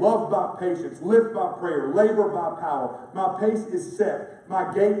faith, love by patience, live by prayer, labor by power. My pace is set.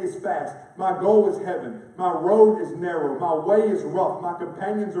 My gait is fast. My goal is heaven. My road is narrow. My way is rough. My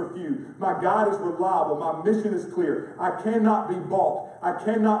companions are few. My God is reliable. My mission is clear. I cannot be balked. I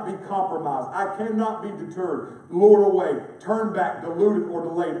cannot be compromised. I cannot be deterred, lured away, turned back, deluded, or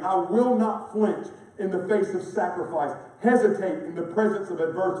delayed. I will not flinch in the face of sacrifice, hesitate in the presence of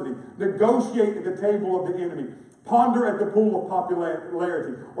adversity, negotiate at the table of the enemy, ponder at the pool of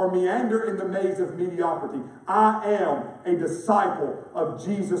popularity, or meander in the maze of mediocrity. I am a disciple of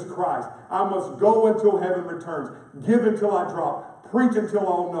Jesus Christ. I must go until heaven returns, give until I drop, preach until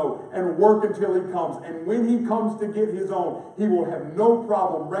I'll know, and work until he comes. And when he comes to get his own, he will have no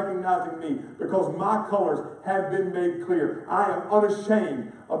problem recognizing me, because my colors have been made clear. I am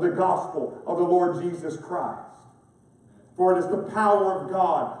unashamed of the gospel of the Lord Jesus Christ. For it is the power of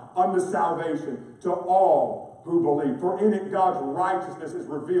God unto salvation to all who believe. For in it God's righteousness is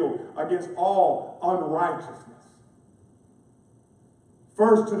revealed against all unrighteousness.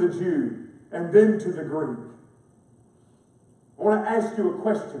 First to the Jew and then to the Greek. I want to ask you a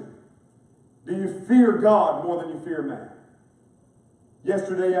question. Do you fear God more than you fear man?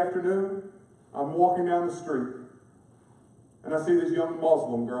 Yesterday afternoon, I'm walking down the street, and I see this young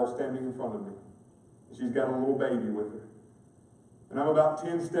Muslim girl standing in front of me. She's got a little baby with her. And I'm about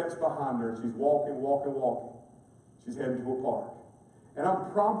 10 steps behind her, and she's walking. She's heading to a park. And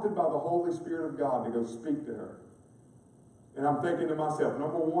I'm prompted by the Holy Spirit of God to go speak to her. And I'm thinking to myself,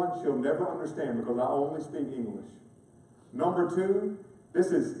 number one, she'll never understand because I only speak English. Number two,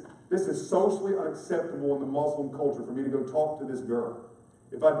 this is socially unacceptable in the Muslim culture for me to go talk to this girl.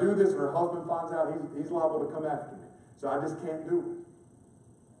 If I do this and her husband finds out, he's liable to come after me. So I just can't do it.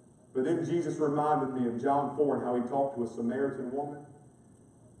 But then Jesus reminded me of John 4 and how he talked to a Samaritan woman.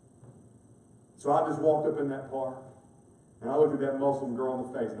 So I just walked up in that park, and I looked at that Muslim girl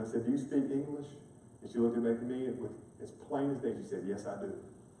in the face, and I said, do you speak English? And she looked at me with as plain as day. She said, yes, I do.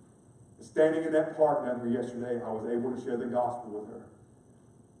 And standing in that park down here yesterday, I was able to share the gospel with her.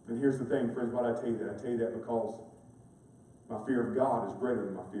 And here's the thing, friends, why did I tell you that? I tell you that because my fear of God is greater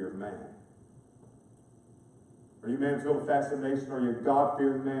than my fear of man. Are you a man filled with fascination? Are you a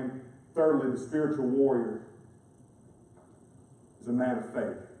God-fearing man? Thirdly, the spiritual warrior is a man of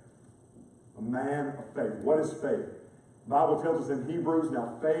faith. A man of faith. What is faith? The Bible tells us in Hebrews,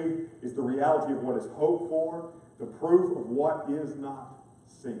 now faith is the reality of what is hoped for, the proof of what is not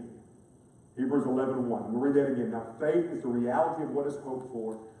seen. Hebrews 11:1. We'll read that again. Now faith is the reality of what is hoped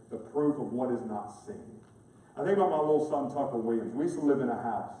for, the proof of what is not seen. I think about my little son, Tucker Williams. We used to live in a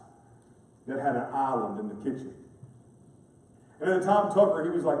house that had an island in the kitchen. And at the time, Tucker, he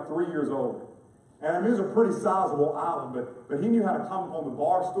was like 3 years old. And I mean, it was a pretty sizable island, but he knew how to climb up on the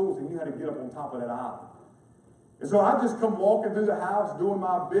bar stools. He knew how to get up on top of that island. And so I just come walking through the house, doing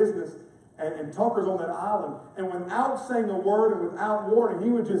my business, and Tucker's on that island. And without saying a word and without warning, he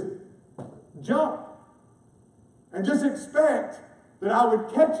would just jump. And just expect that I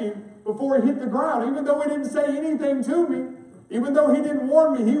would catch him before he hit the ground. Even though he didn't say anything to me, even though he didn't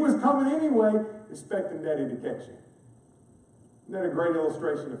warn me, he was coming anyway, expecting Daddy to catch him. Isn't that a great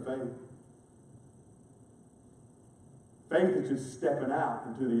illustration of faith? Faith is just stepping out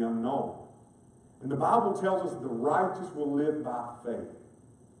into the unknown. And the Bible tells us the righteous will live by faith.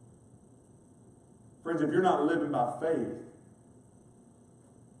 Friends, if you're not living by faith,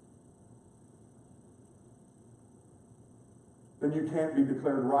 then you can't be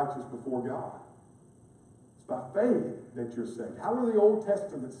declared righteous before God. It's by faith that you're saved. How were the Old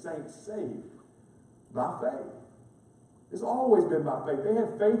Testament saints saved? By faith. It's always been by faith. They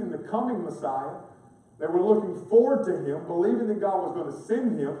had faith in the coming Messiah. They were looking forward to him, believing that God was going to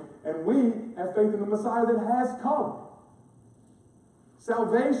send him, and we have faith in the Messiah that has come.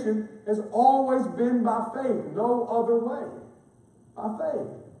 Salvation has always been by faith, no other way. By faith.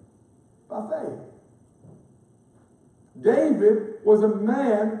 By faith. David was a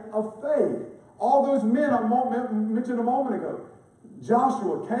man of faith. All those men I mentioned a moment ago,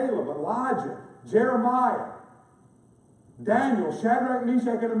 Joshua, Caleb, Elijah, Jeremiah, Daniel, Shadrach,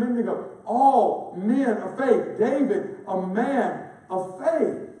 Meshach, and Abednego, all men of faith. David, a man of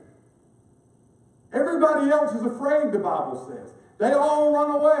faith. Everybody else is afraid, the Bible says. They all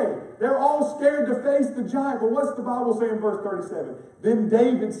run away. They're all scared to face the giant. But what's the Bible say in verse 37? Then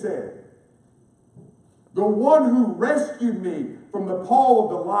David said, the one who rescued me from the paw of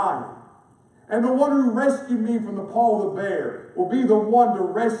the lion, and the one who rescued me from the paw of the bear, will be the one to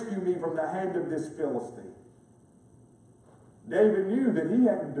rescue me from the hand of this Philistine. David knew that he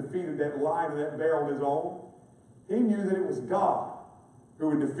hadn't defeated that lion and that bear on his own. He knew that it was God who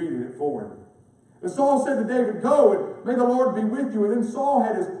had defeated it for him. And Saul said to David, go, and may the Lord be with you. And then Saul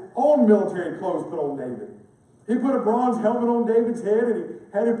had his own military clothes put on David. He put a bronze helmet on David's head, and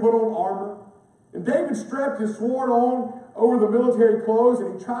he had him put on armor. And David strapped his sword on over the military clothes,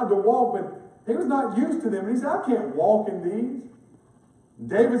 and he tried to walk, but he was not used to them. And he said, I can't walk in these.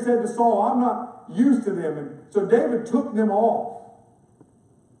 David said to Saul, I'm not used to them. And so David took them off.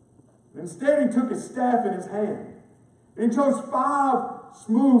 Instead, he took his staff in his hand. And he chose 5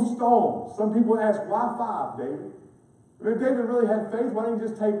 smooth stones. Some people ask, why 5, David? I mean, if David really had faith, why didn't he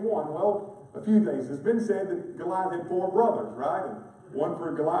just take one? Well, a few things. It's been said that Goliath had 4 brothers, right? And one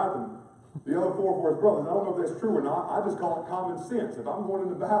for Goliath and the other 4 for his brothers. I don't know if that's true or not. I just call it common sense. If I'm going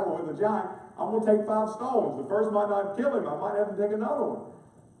into battle with a giant, I'm going to take 5 stones. The first might not kill him. I might have to take another one.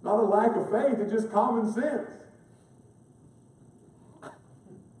 Not a lack of faith. It's just common sense.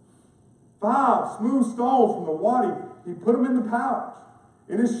 5 smooth stones from the wadi. He put them in the pouch,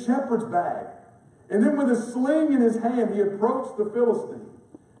 in his shepherd's bag. And then with a sling in his hand, he approached the Philistine.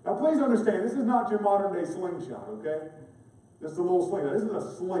 Now please understand, this is not your modern day slingshot, okay? Just a little sling. Now, this is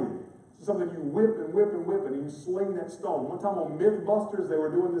a sling. This is something you whip and whip and whip, and you sling that stone. One time on Mythbusters, they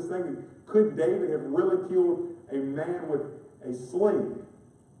were doing this thing. Could David have really killed a man with a sling?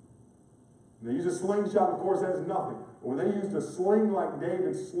 They use a slingshot, of course, has nothing. But when they used a sling like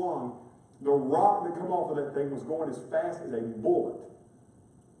David slung, the rock that come off of that thing was going as fast as a bullet.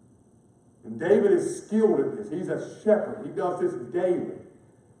 And David is skilled at this. He's a shepherd. He does this daily.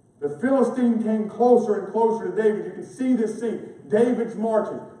 The Philistine came closer and closer to David. You can see this scene. David's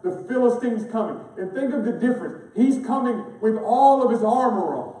marching. The Philistine's coming. And think of the difference. He's coming with all of his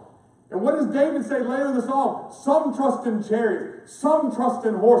armor on. And what does David say later in the psalm? Some trust in chariots, some trust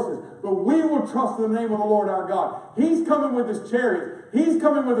in horses, but we will trust in the name of the Lord our God. He's coming with his chariots. He's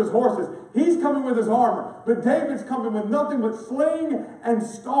coming with his horses. He's coming with his armor. But David's coming with nothing but sling and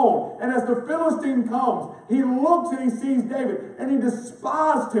stone. And as the Philistine comes, he looks and he sees David, and he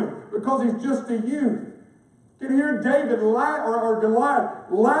despised him because he's just a youth. You can hear David or Goliath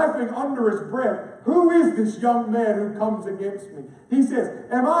laughing under his breath. Who is this young man who comes against me? He says,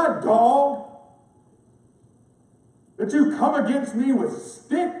 am I a dog that you come against me with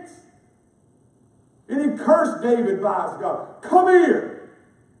sticks? And he cursed David by his God. Come here,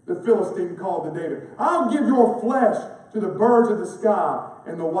 the Philistine called to David. I'll give your flesh to the birds of the sky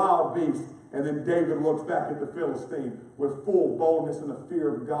and the wild beasts. And then David looks back at the Philistine with full boldness and the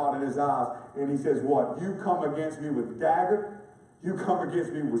fear of God in his eyes. And he says, what? You come against me with dagger. You come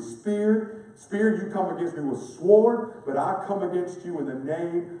against me with spear. You come against me with sword. But I come against you in the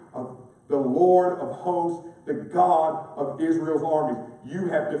name of the Lord of hosts, the God of Israel's armies. You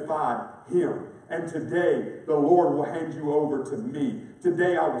have defied him. And today, the Lord will hand you over to me.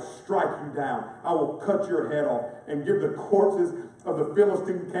 Today, I will strike you down. I will cut your head off and give the corpses of the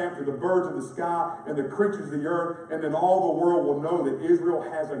Philistine camp to the birds of the sky and the creatures of the earth. And then all the world will know that Israel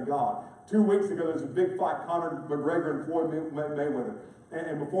has a God. 2 weeks ago, there was a big fight, Conor McGregor and Floyd Mayweather.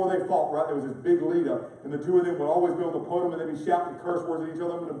 And before they fought, right, there was this big lead-up. And the two of them would always be on the podium, and they'd be shouting curse words at each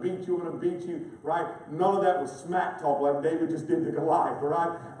other. I'm going to beat you, I'm going to beat you, right? None of that was smack talk like David just did to Goliath,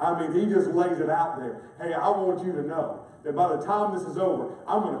 right? I mean, he just lays it out there. Hey, I want you to know that by the time this is over,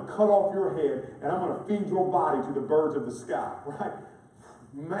 I'm going to cut off your head, and I'm going to feed your body to the birds of the sky, right?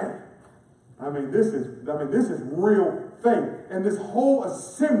 Man, This is real faith. And this whole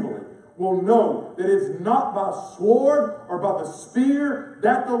assembly will know that it's not by sword or by the spear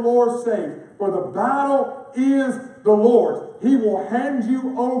that the Lord saves. For the battle is the Lord's. He will hand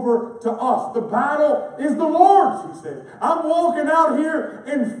you over to us. The battle is the Lord's, he says. I'm walking out here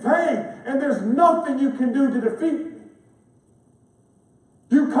in faith, and there's nothing you can do to defeat me.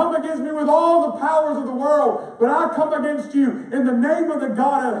 You come against me with all the powers of the world, but I come against you in the name of the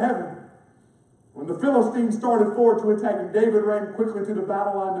God of heaven. When the Philistines started forward to attack him, David ran quickly to the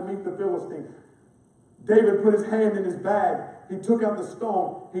battle line to meet the Philistine. David put his hand in his bag. He took out the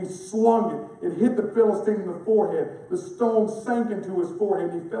stone. He slung it. It hit the Philistine in the forehead. The stone sank into his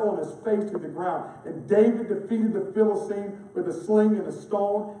forehead, and he fell on his face to the ground. And David defeated the Philistine with a sling and a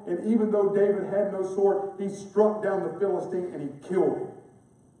stone. And even though David had no sword, he struck down the Philistine and he killed him.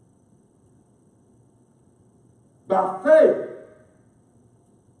 By faith.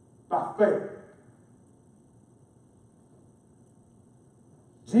 By faith.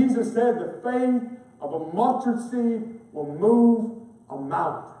 Jesus said the faith of a mustard seed will move a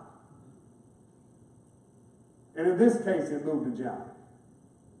mountain. And in this case, it moved a giant.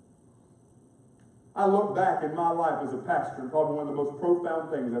 I look back in my life as a pastor, and probably one of the most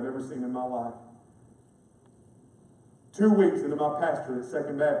profound things I've ever seen in my life. 2 weeks into my pastorate at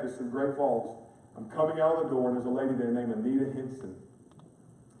Second Baptist in Great Falls, I'm coming out of the door, and there's a lady there named Anita Henson.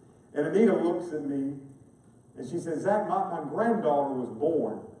 And Anita looks at me, and she says, Zach, my granddaughter was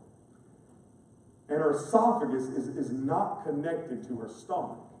born, and her esophagus is not connected to her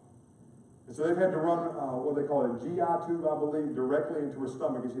stomach. And so they've had to run what they call a GI tube, I believe, directly into her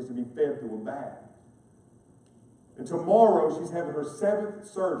stomach, and she has to be fed through a bag. And tomorrow, she's having her 7th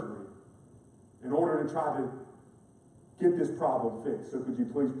surgery in order to try to get this problem fixed. So could you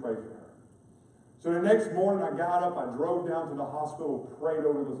please pray for her? So the next morning, I got up, I drove down to the hospital, prayed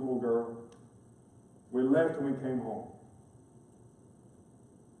over this little girl. We left and we came home.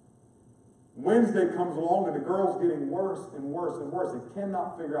 Wednesday comes along and the girl's getting worse and worse and worse. They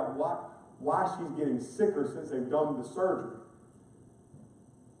cannot figure out why she's getting sicker since they've done the surgery.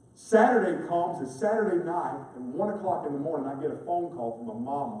 Saturday comes, it's Saturday night, and 1 o'clock in the morning, I get a phone call from a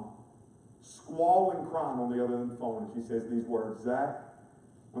mama, squalling, crying on the other end of the phone, and she says these words, Zach,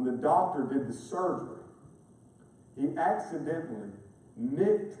 when the doctor did the surgery, he accidentally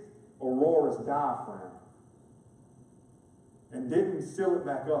nicked Aurora's diaphragm and didn't seal it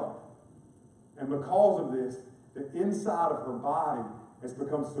back up. And because of this, the inside of her body has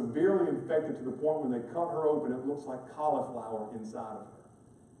become severely infected to the point when they cut her open, it looks like cauliflower inside of her.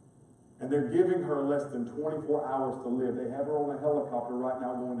 And they're giving her less than 24 hours to live. They have her on a helicopter right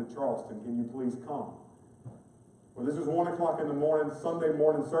now going to Charleston. Can you please come? Well, this is 1 o'clock in the morning. Sunday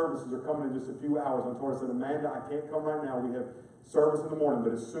morning services are coming in just a few hours. I told her, I said, Amanda, I can't come right now. We have service in the morning,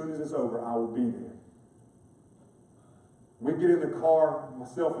 but as soon as it's over, I will be there. We get in the car,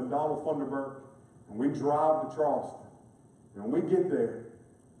 myself and Donald Funderburk, and we drive to Charleston. And when we get there,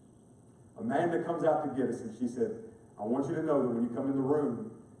 Amanda comes out to get us, and she said, I want you to know that when you come in the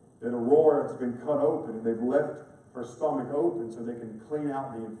room, that Aurora has been cut open, and they've left her stomach open so they can clean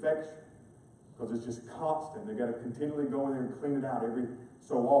out the infection. Because it's just constant. They've got to continually go in there and clean it out every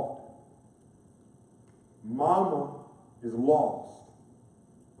so often. Mama is lost.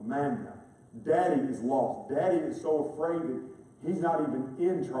 Amanda. Daddy is lost. Daddy is so afraid that he's not even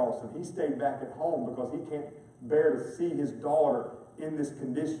in Charleston. He stayed back at home because he can't bear to see his daughter in this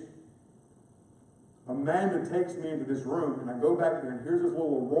condition. Amanda takes me into this room, and I go back there, and here's this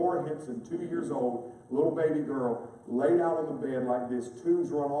little Aurora Henson, 2 years old, little baby girl, laid out on the bed like this, tubes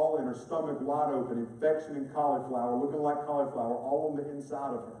run all in her stomach wide open, infection and cauliflower, looking like cauliflower all on the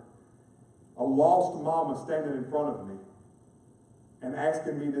inside of her. A lost mama standing in front of me and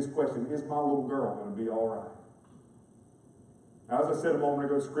asking me this question, is my little girl going to be all right? Now, as I said a moment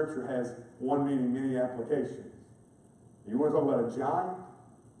ago, Scripture has one meaning, many applications. You want to talk about a giant?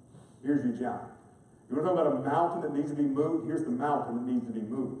 Here's your giant. You want to talk about a mountain that needs to be moved? Here's the mountain that needs to be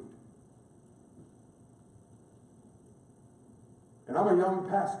moved. And I'm a young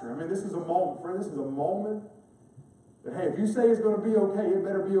pastor. This is a moment, friend, this is a moment that, hey, if you say it's going to be okay, it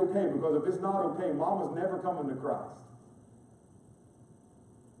better be okay, because if it's not okay, mama's never coming to Christ.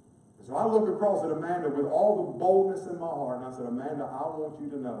 And so I look across at Amanda with all the boldness in my heart, and I said, Amanda, I want you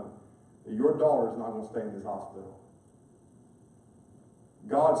to know that your daughter is not going to stay in this hospital.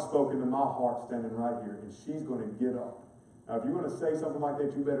 God spoke into my heart standing right here, and she's going to get up. Now, if you're going to say something like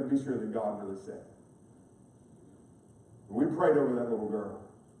that, you better be sure that God really said it. We prayed over that little girl.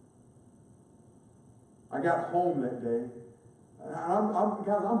 I got home that day, and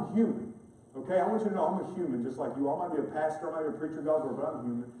guys, I'm human. Okay, I want you to know I'm a human just like you. I might be a pastor, I might be a preacher of God's word, but I'm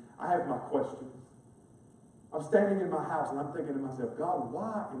human. I have my questions. I'm standing in my house and I'm thinking to myself, God,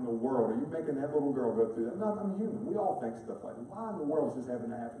 why in the world are you making that little girl go through that? I'm human. We all think stuff like that. Why in the world is this having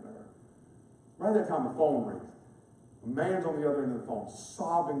to happen to her? Right at that time, the phone rings. A man's on the other end of the phone,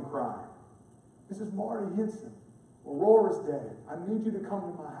 sobbing, crying. This is Marty Henson. Aurora's dead. I need you to come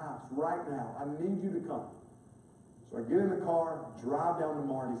to my house right now. I need you to come. So I get in the car, drive down to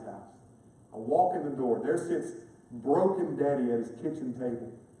Marty's house. I walk in the door. There sits broken daddy at his kitchen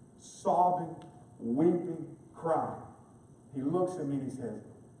table, sobbing, weeping, crying. He looks at me and he says,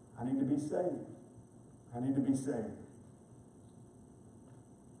 I need to be saved. I need to be saved.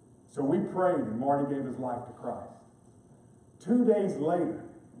 So we prayed and Marty gave his life to Christ. 2 days later,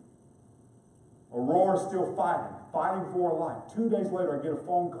 Aurora's still fighting for her life. 2 days later, I get a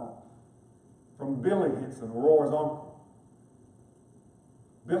phone call from Billy Henson, Aurora's uncle.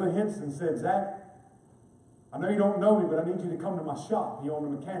 Billy Henson said, Zach, I know you don't know me, but I need you to come to my shop. He owned a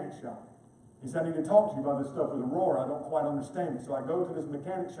mechanic shop. He said, I need to talk to you about this stuff with Aurora. I don't quite understand it. So I go to this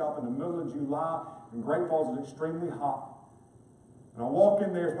mechanic shop in the middle of July, and Great Falls is extremely hot. And I walk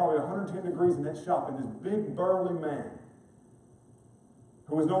in there, it's probably 110 degrees in that shop, and this big burly man,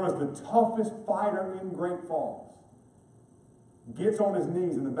 who was known as the toughest fighter in Great Falls, gets on his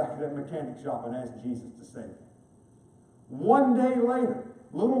knees in the back of that mechanic shop and asks Jesus to save him. 1 day later,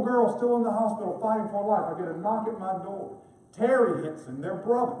 little girl still in the hospital fighting for her life. I get a knock at my door. Terry Henson, their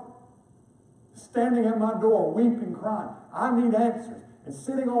brother, standing at my door, weeping, crying. I need answers. And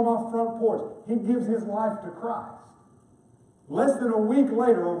sitting on my front porch, he gives his life to Christ. Less than a week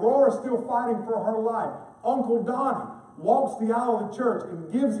later, Aurora's still fighting for her life. Uncle Donnie walks the aisle of the church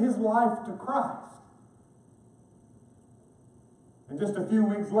and gives his life to Christ. And just a few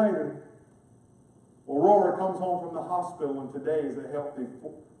weeks later, Aurora comes home from the hospital and today is a healthy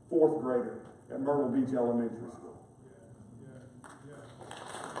fourth grader at Myrtle Beach Elementary School.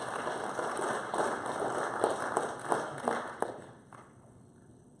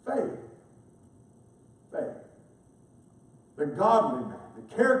 Faith. The godly man,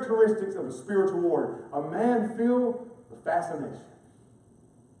 the characteristics of a spiritual warrior, a man filled with fascination,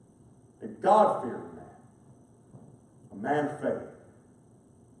 a God-fearing man, a man of faith.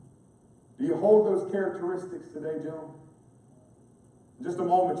 Do you hold those characteristics today, Joan? In just a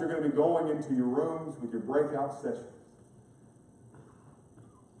moment, you're going to be going into your rooms with your breakout sessions.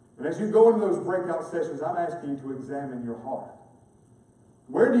 And as you go into those breakout sessions, I'm asking you to examine your heart.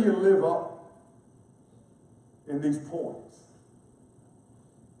 Where do you live up in these points?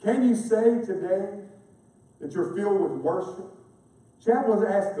 Can you say today that you're filled with worship? Chaplains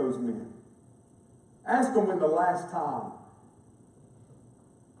ask those men. Ask them when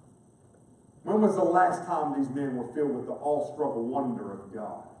was the last time these men were filled with the awestruck wonder of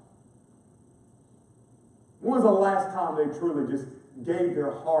God? When was the last time they truly just gave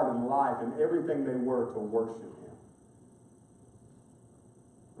their heart and life and everything they were to worship Him?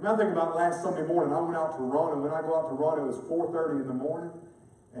 I think about last Sunday morning, I went out to run, and when I go out to run, it was 4:30 in the morning,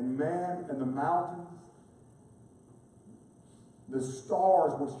 and man, in the mountains, the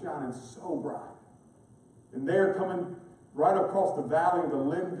stars were shining so bright. And there, coming right across the valley of the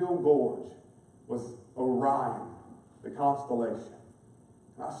Linville Gorge, was Orion, the constellation.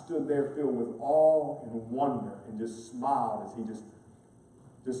 And I stood there filled with awe and wonder and just smiled as he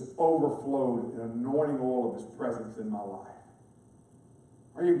just overflowed an anointing oil of His presence in my life.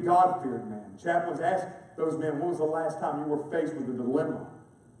 Are you a God-fearing man? Chaplains ask those men, when was the last time you were faced with a dilemma?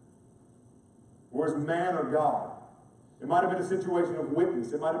 Whereas man or God? It might have been a situation of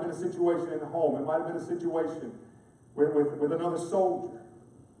witness. It might have been a situation in the home. It might have been a situation with another soldier,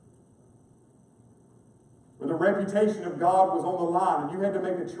 where the reputation of God was on the line and you had to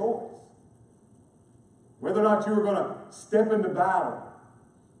make a choice. Whether or not you were going to step into battle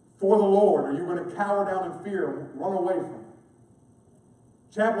for the Lord, or you were going to cower down in fear and run away from Him.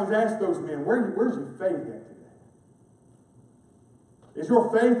 Chaplains asked those men, where's your faith at today? Is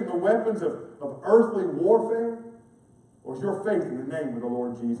your faith in the weapons of earthly warfare? Or is your faith in the name of the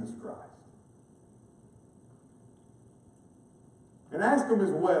Lord Jesus Christ? And ask them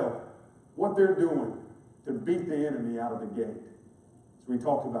as well what they're doing to beat the enemy out of the gate, as we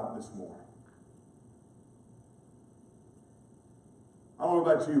talked about this morning. I don't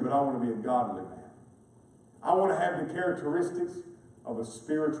know about you, but I want to be a godly man. I want to have the characteristics of a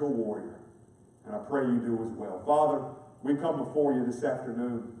spiritual warrior. And I pray you do as well. Father, we come before you this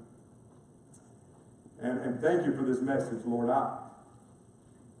afternoon. And thank you for this message, Lord.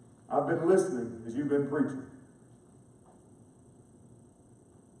 I've been listening as you've been preaching.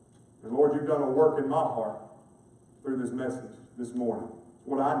 And Lord, you've done a work in my heart through this message this morning. It's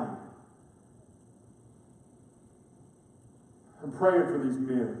what I need. I'm praying for these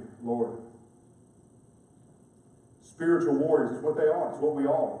men, Lord. Spiritual warriors is what they are. It's what we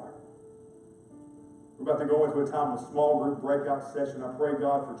all are. We're about to go into a time of small group breakout session. I pray,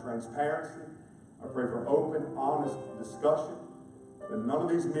 God, for transparency. I pray for open, honest discussion. That none of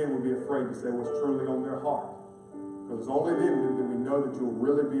these men will be afraid to say what's truly on their heart. Because it's only then that we know that you'll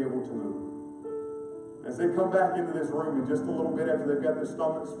really be able to move. As they come back into this room in just a little bit after they've got their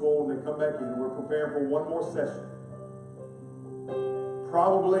stomachs full and they come back in, we're preparing for one more session.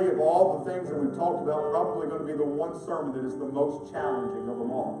 Probably, of all the things that we've talked about, probably going to be the one sermon that is the most challenging of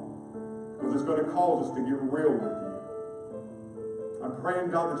them all. Because it's going to cause us to get real with you. I'm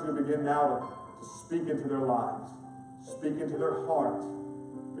praying, God, that you begin now to speak into their lives. Speak into their hearts.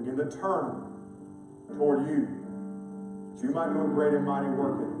 Begin to turn them toward you. That you might do a great and mighty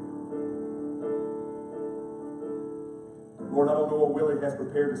work in them. Lord, I don't know what Willie has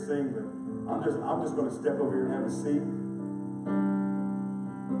prepared to sing, but I'm just going to step over here and have a seat.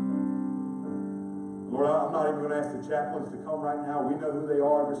 Lord, I'm not even going to ask the chaplains to come right now. We know who they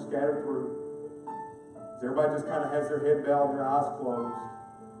are. They're scattered through. Everybody just kind of has their head bowed and their eyes closed.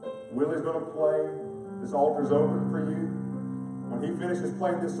 Willie's going to play. This altar's open for you. When he finishes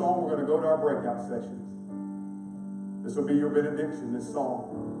playing this song, we're going to go to our breakout sessions. This will be your benediction, this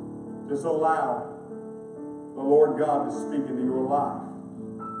song. Just allow the Lord God to speak into your life.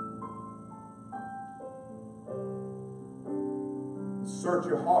 Search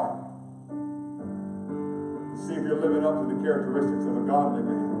your heart. See if you're living up to the characteristics of a godly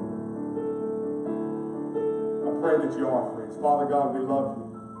man. I pray that you are, friends. Father God, we love you.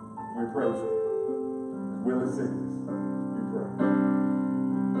 And we praise you. As Willie sings, we pray.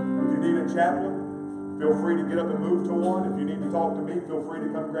 If you need a chaplain, feel free to get up and move to one. If you need to talk to me, feel free to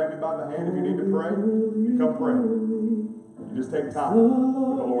come grab me by the hand. If you need to pray, you come pray. You just take time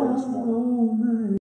with the Lord this morning.